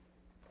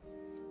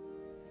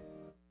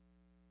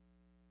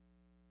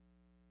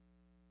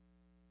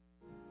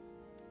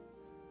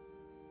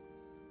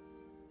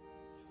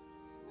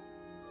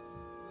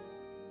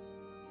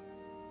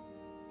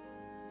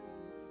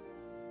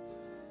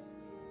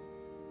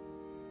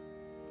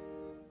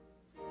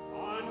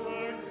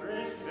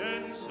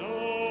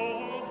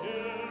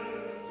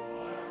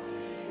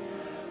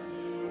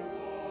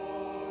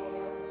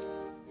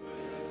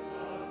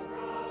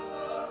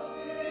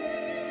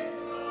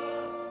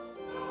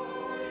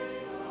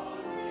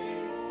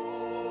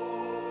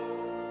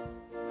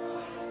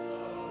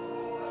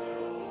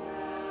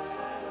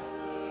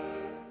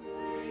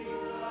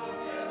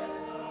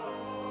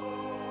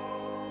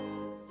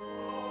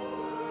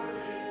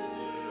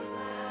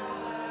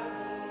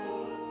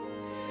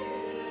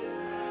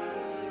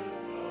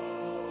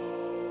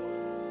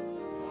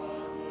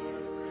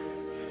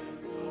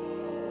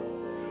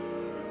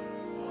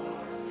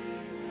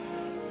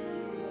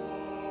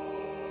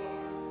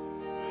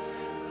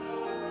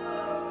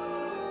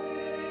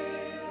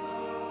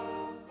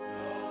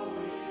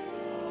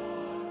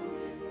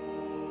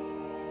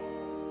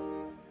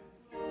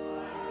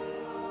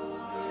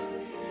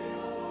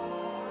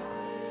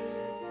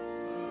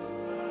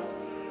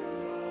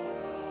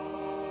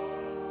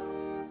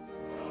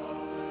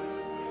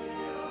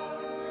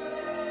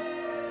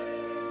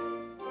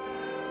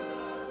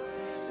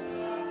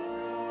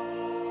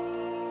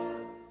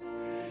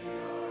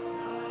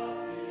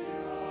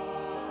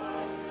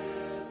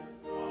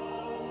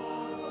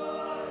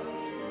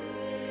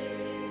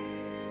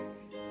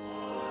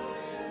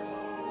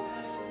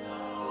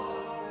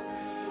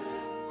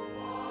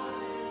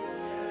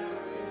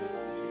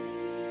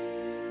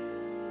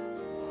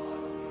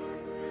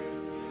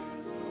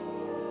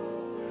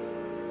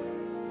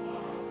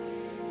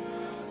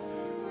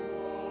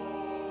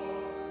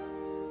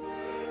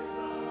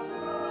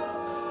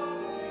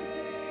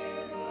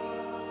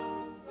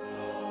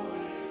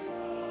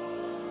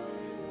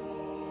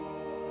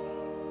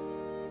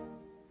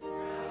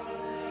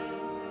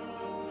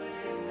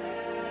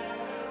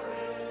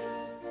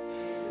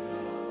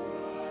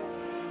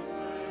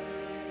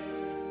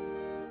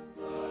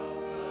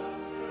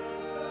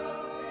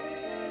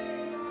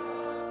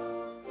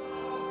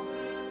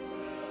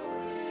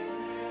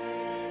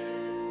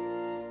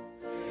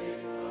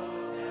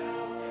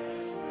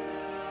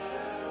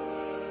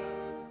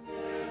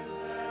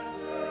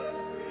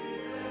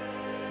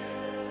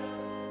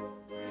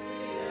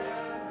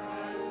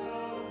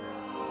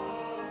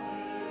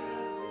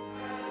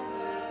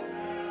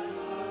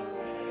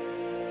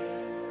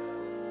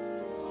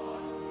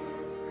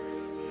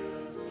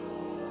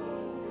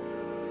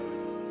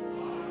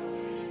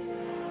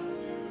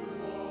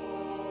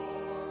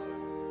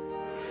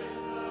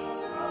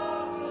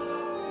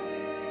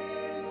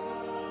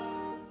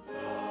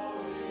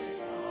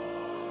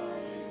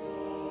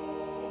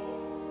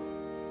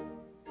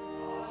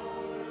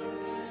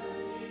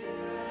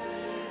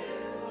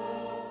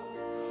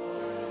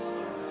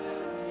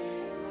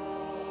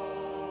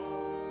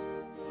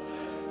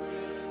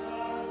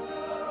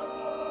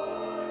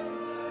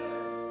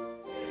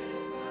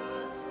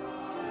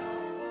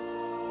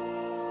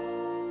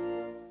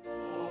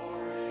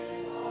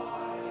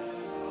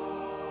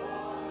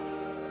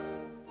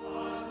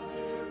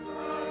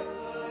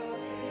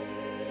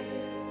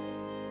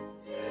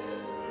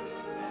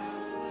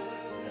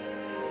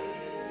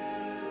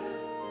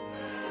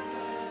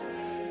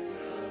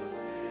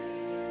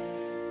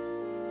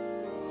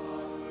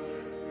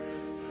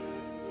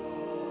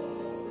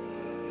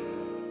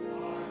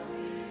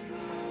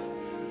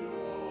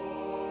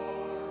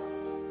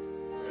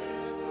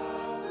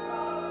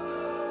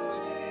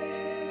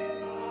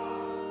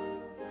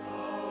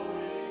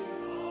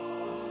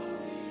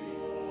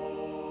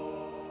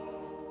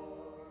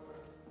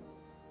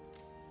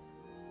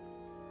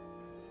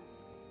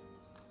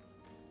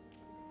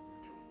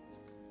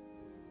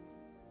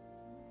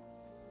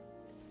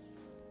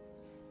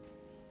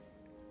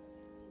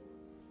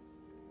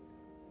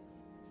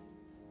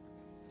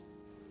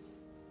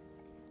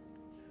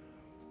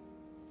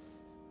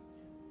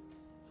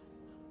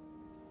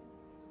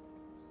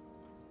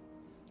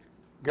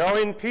 Go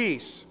in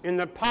peace. In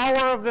the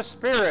power of the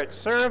Spirit,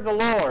 serve the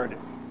Lord.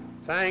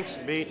 Thanks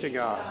be to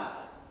God.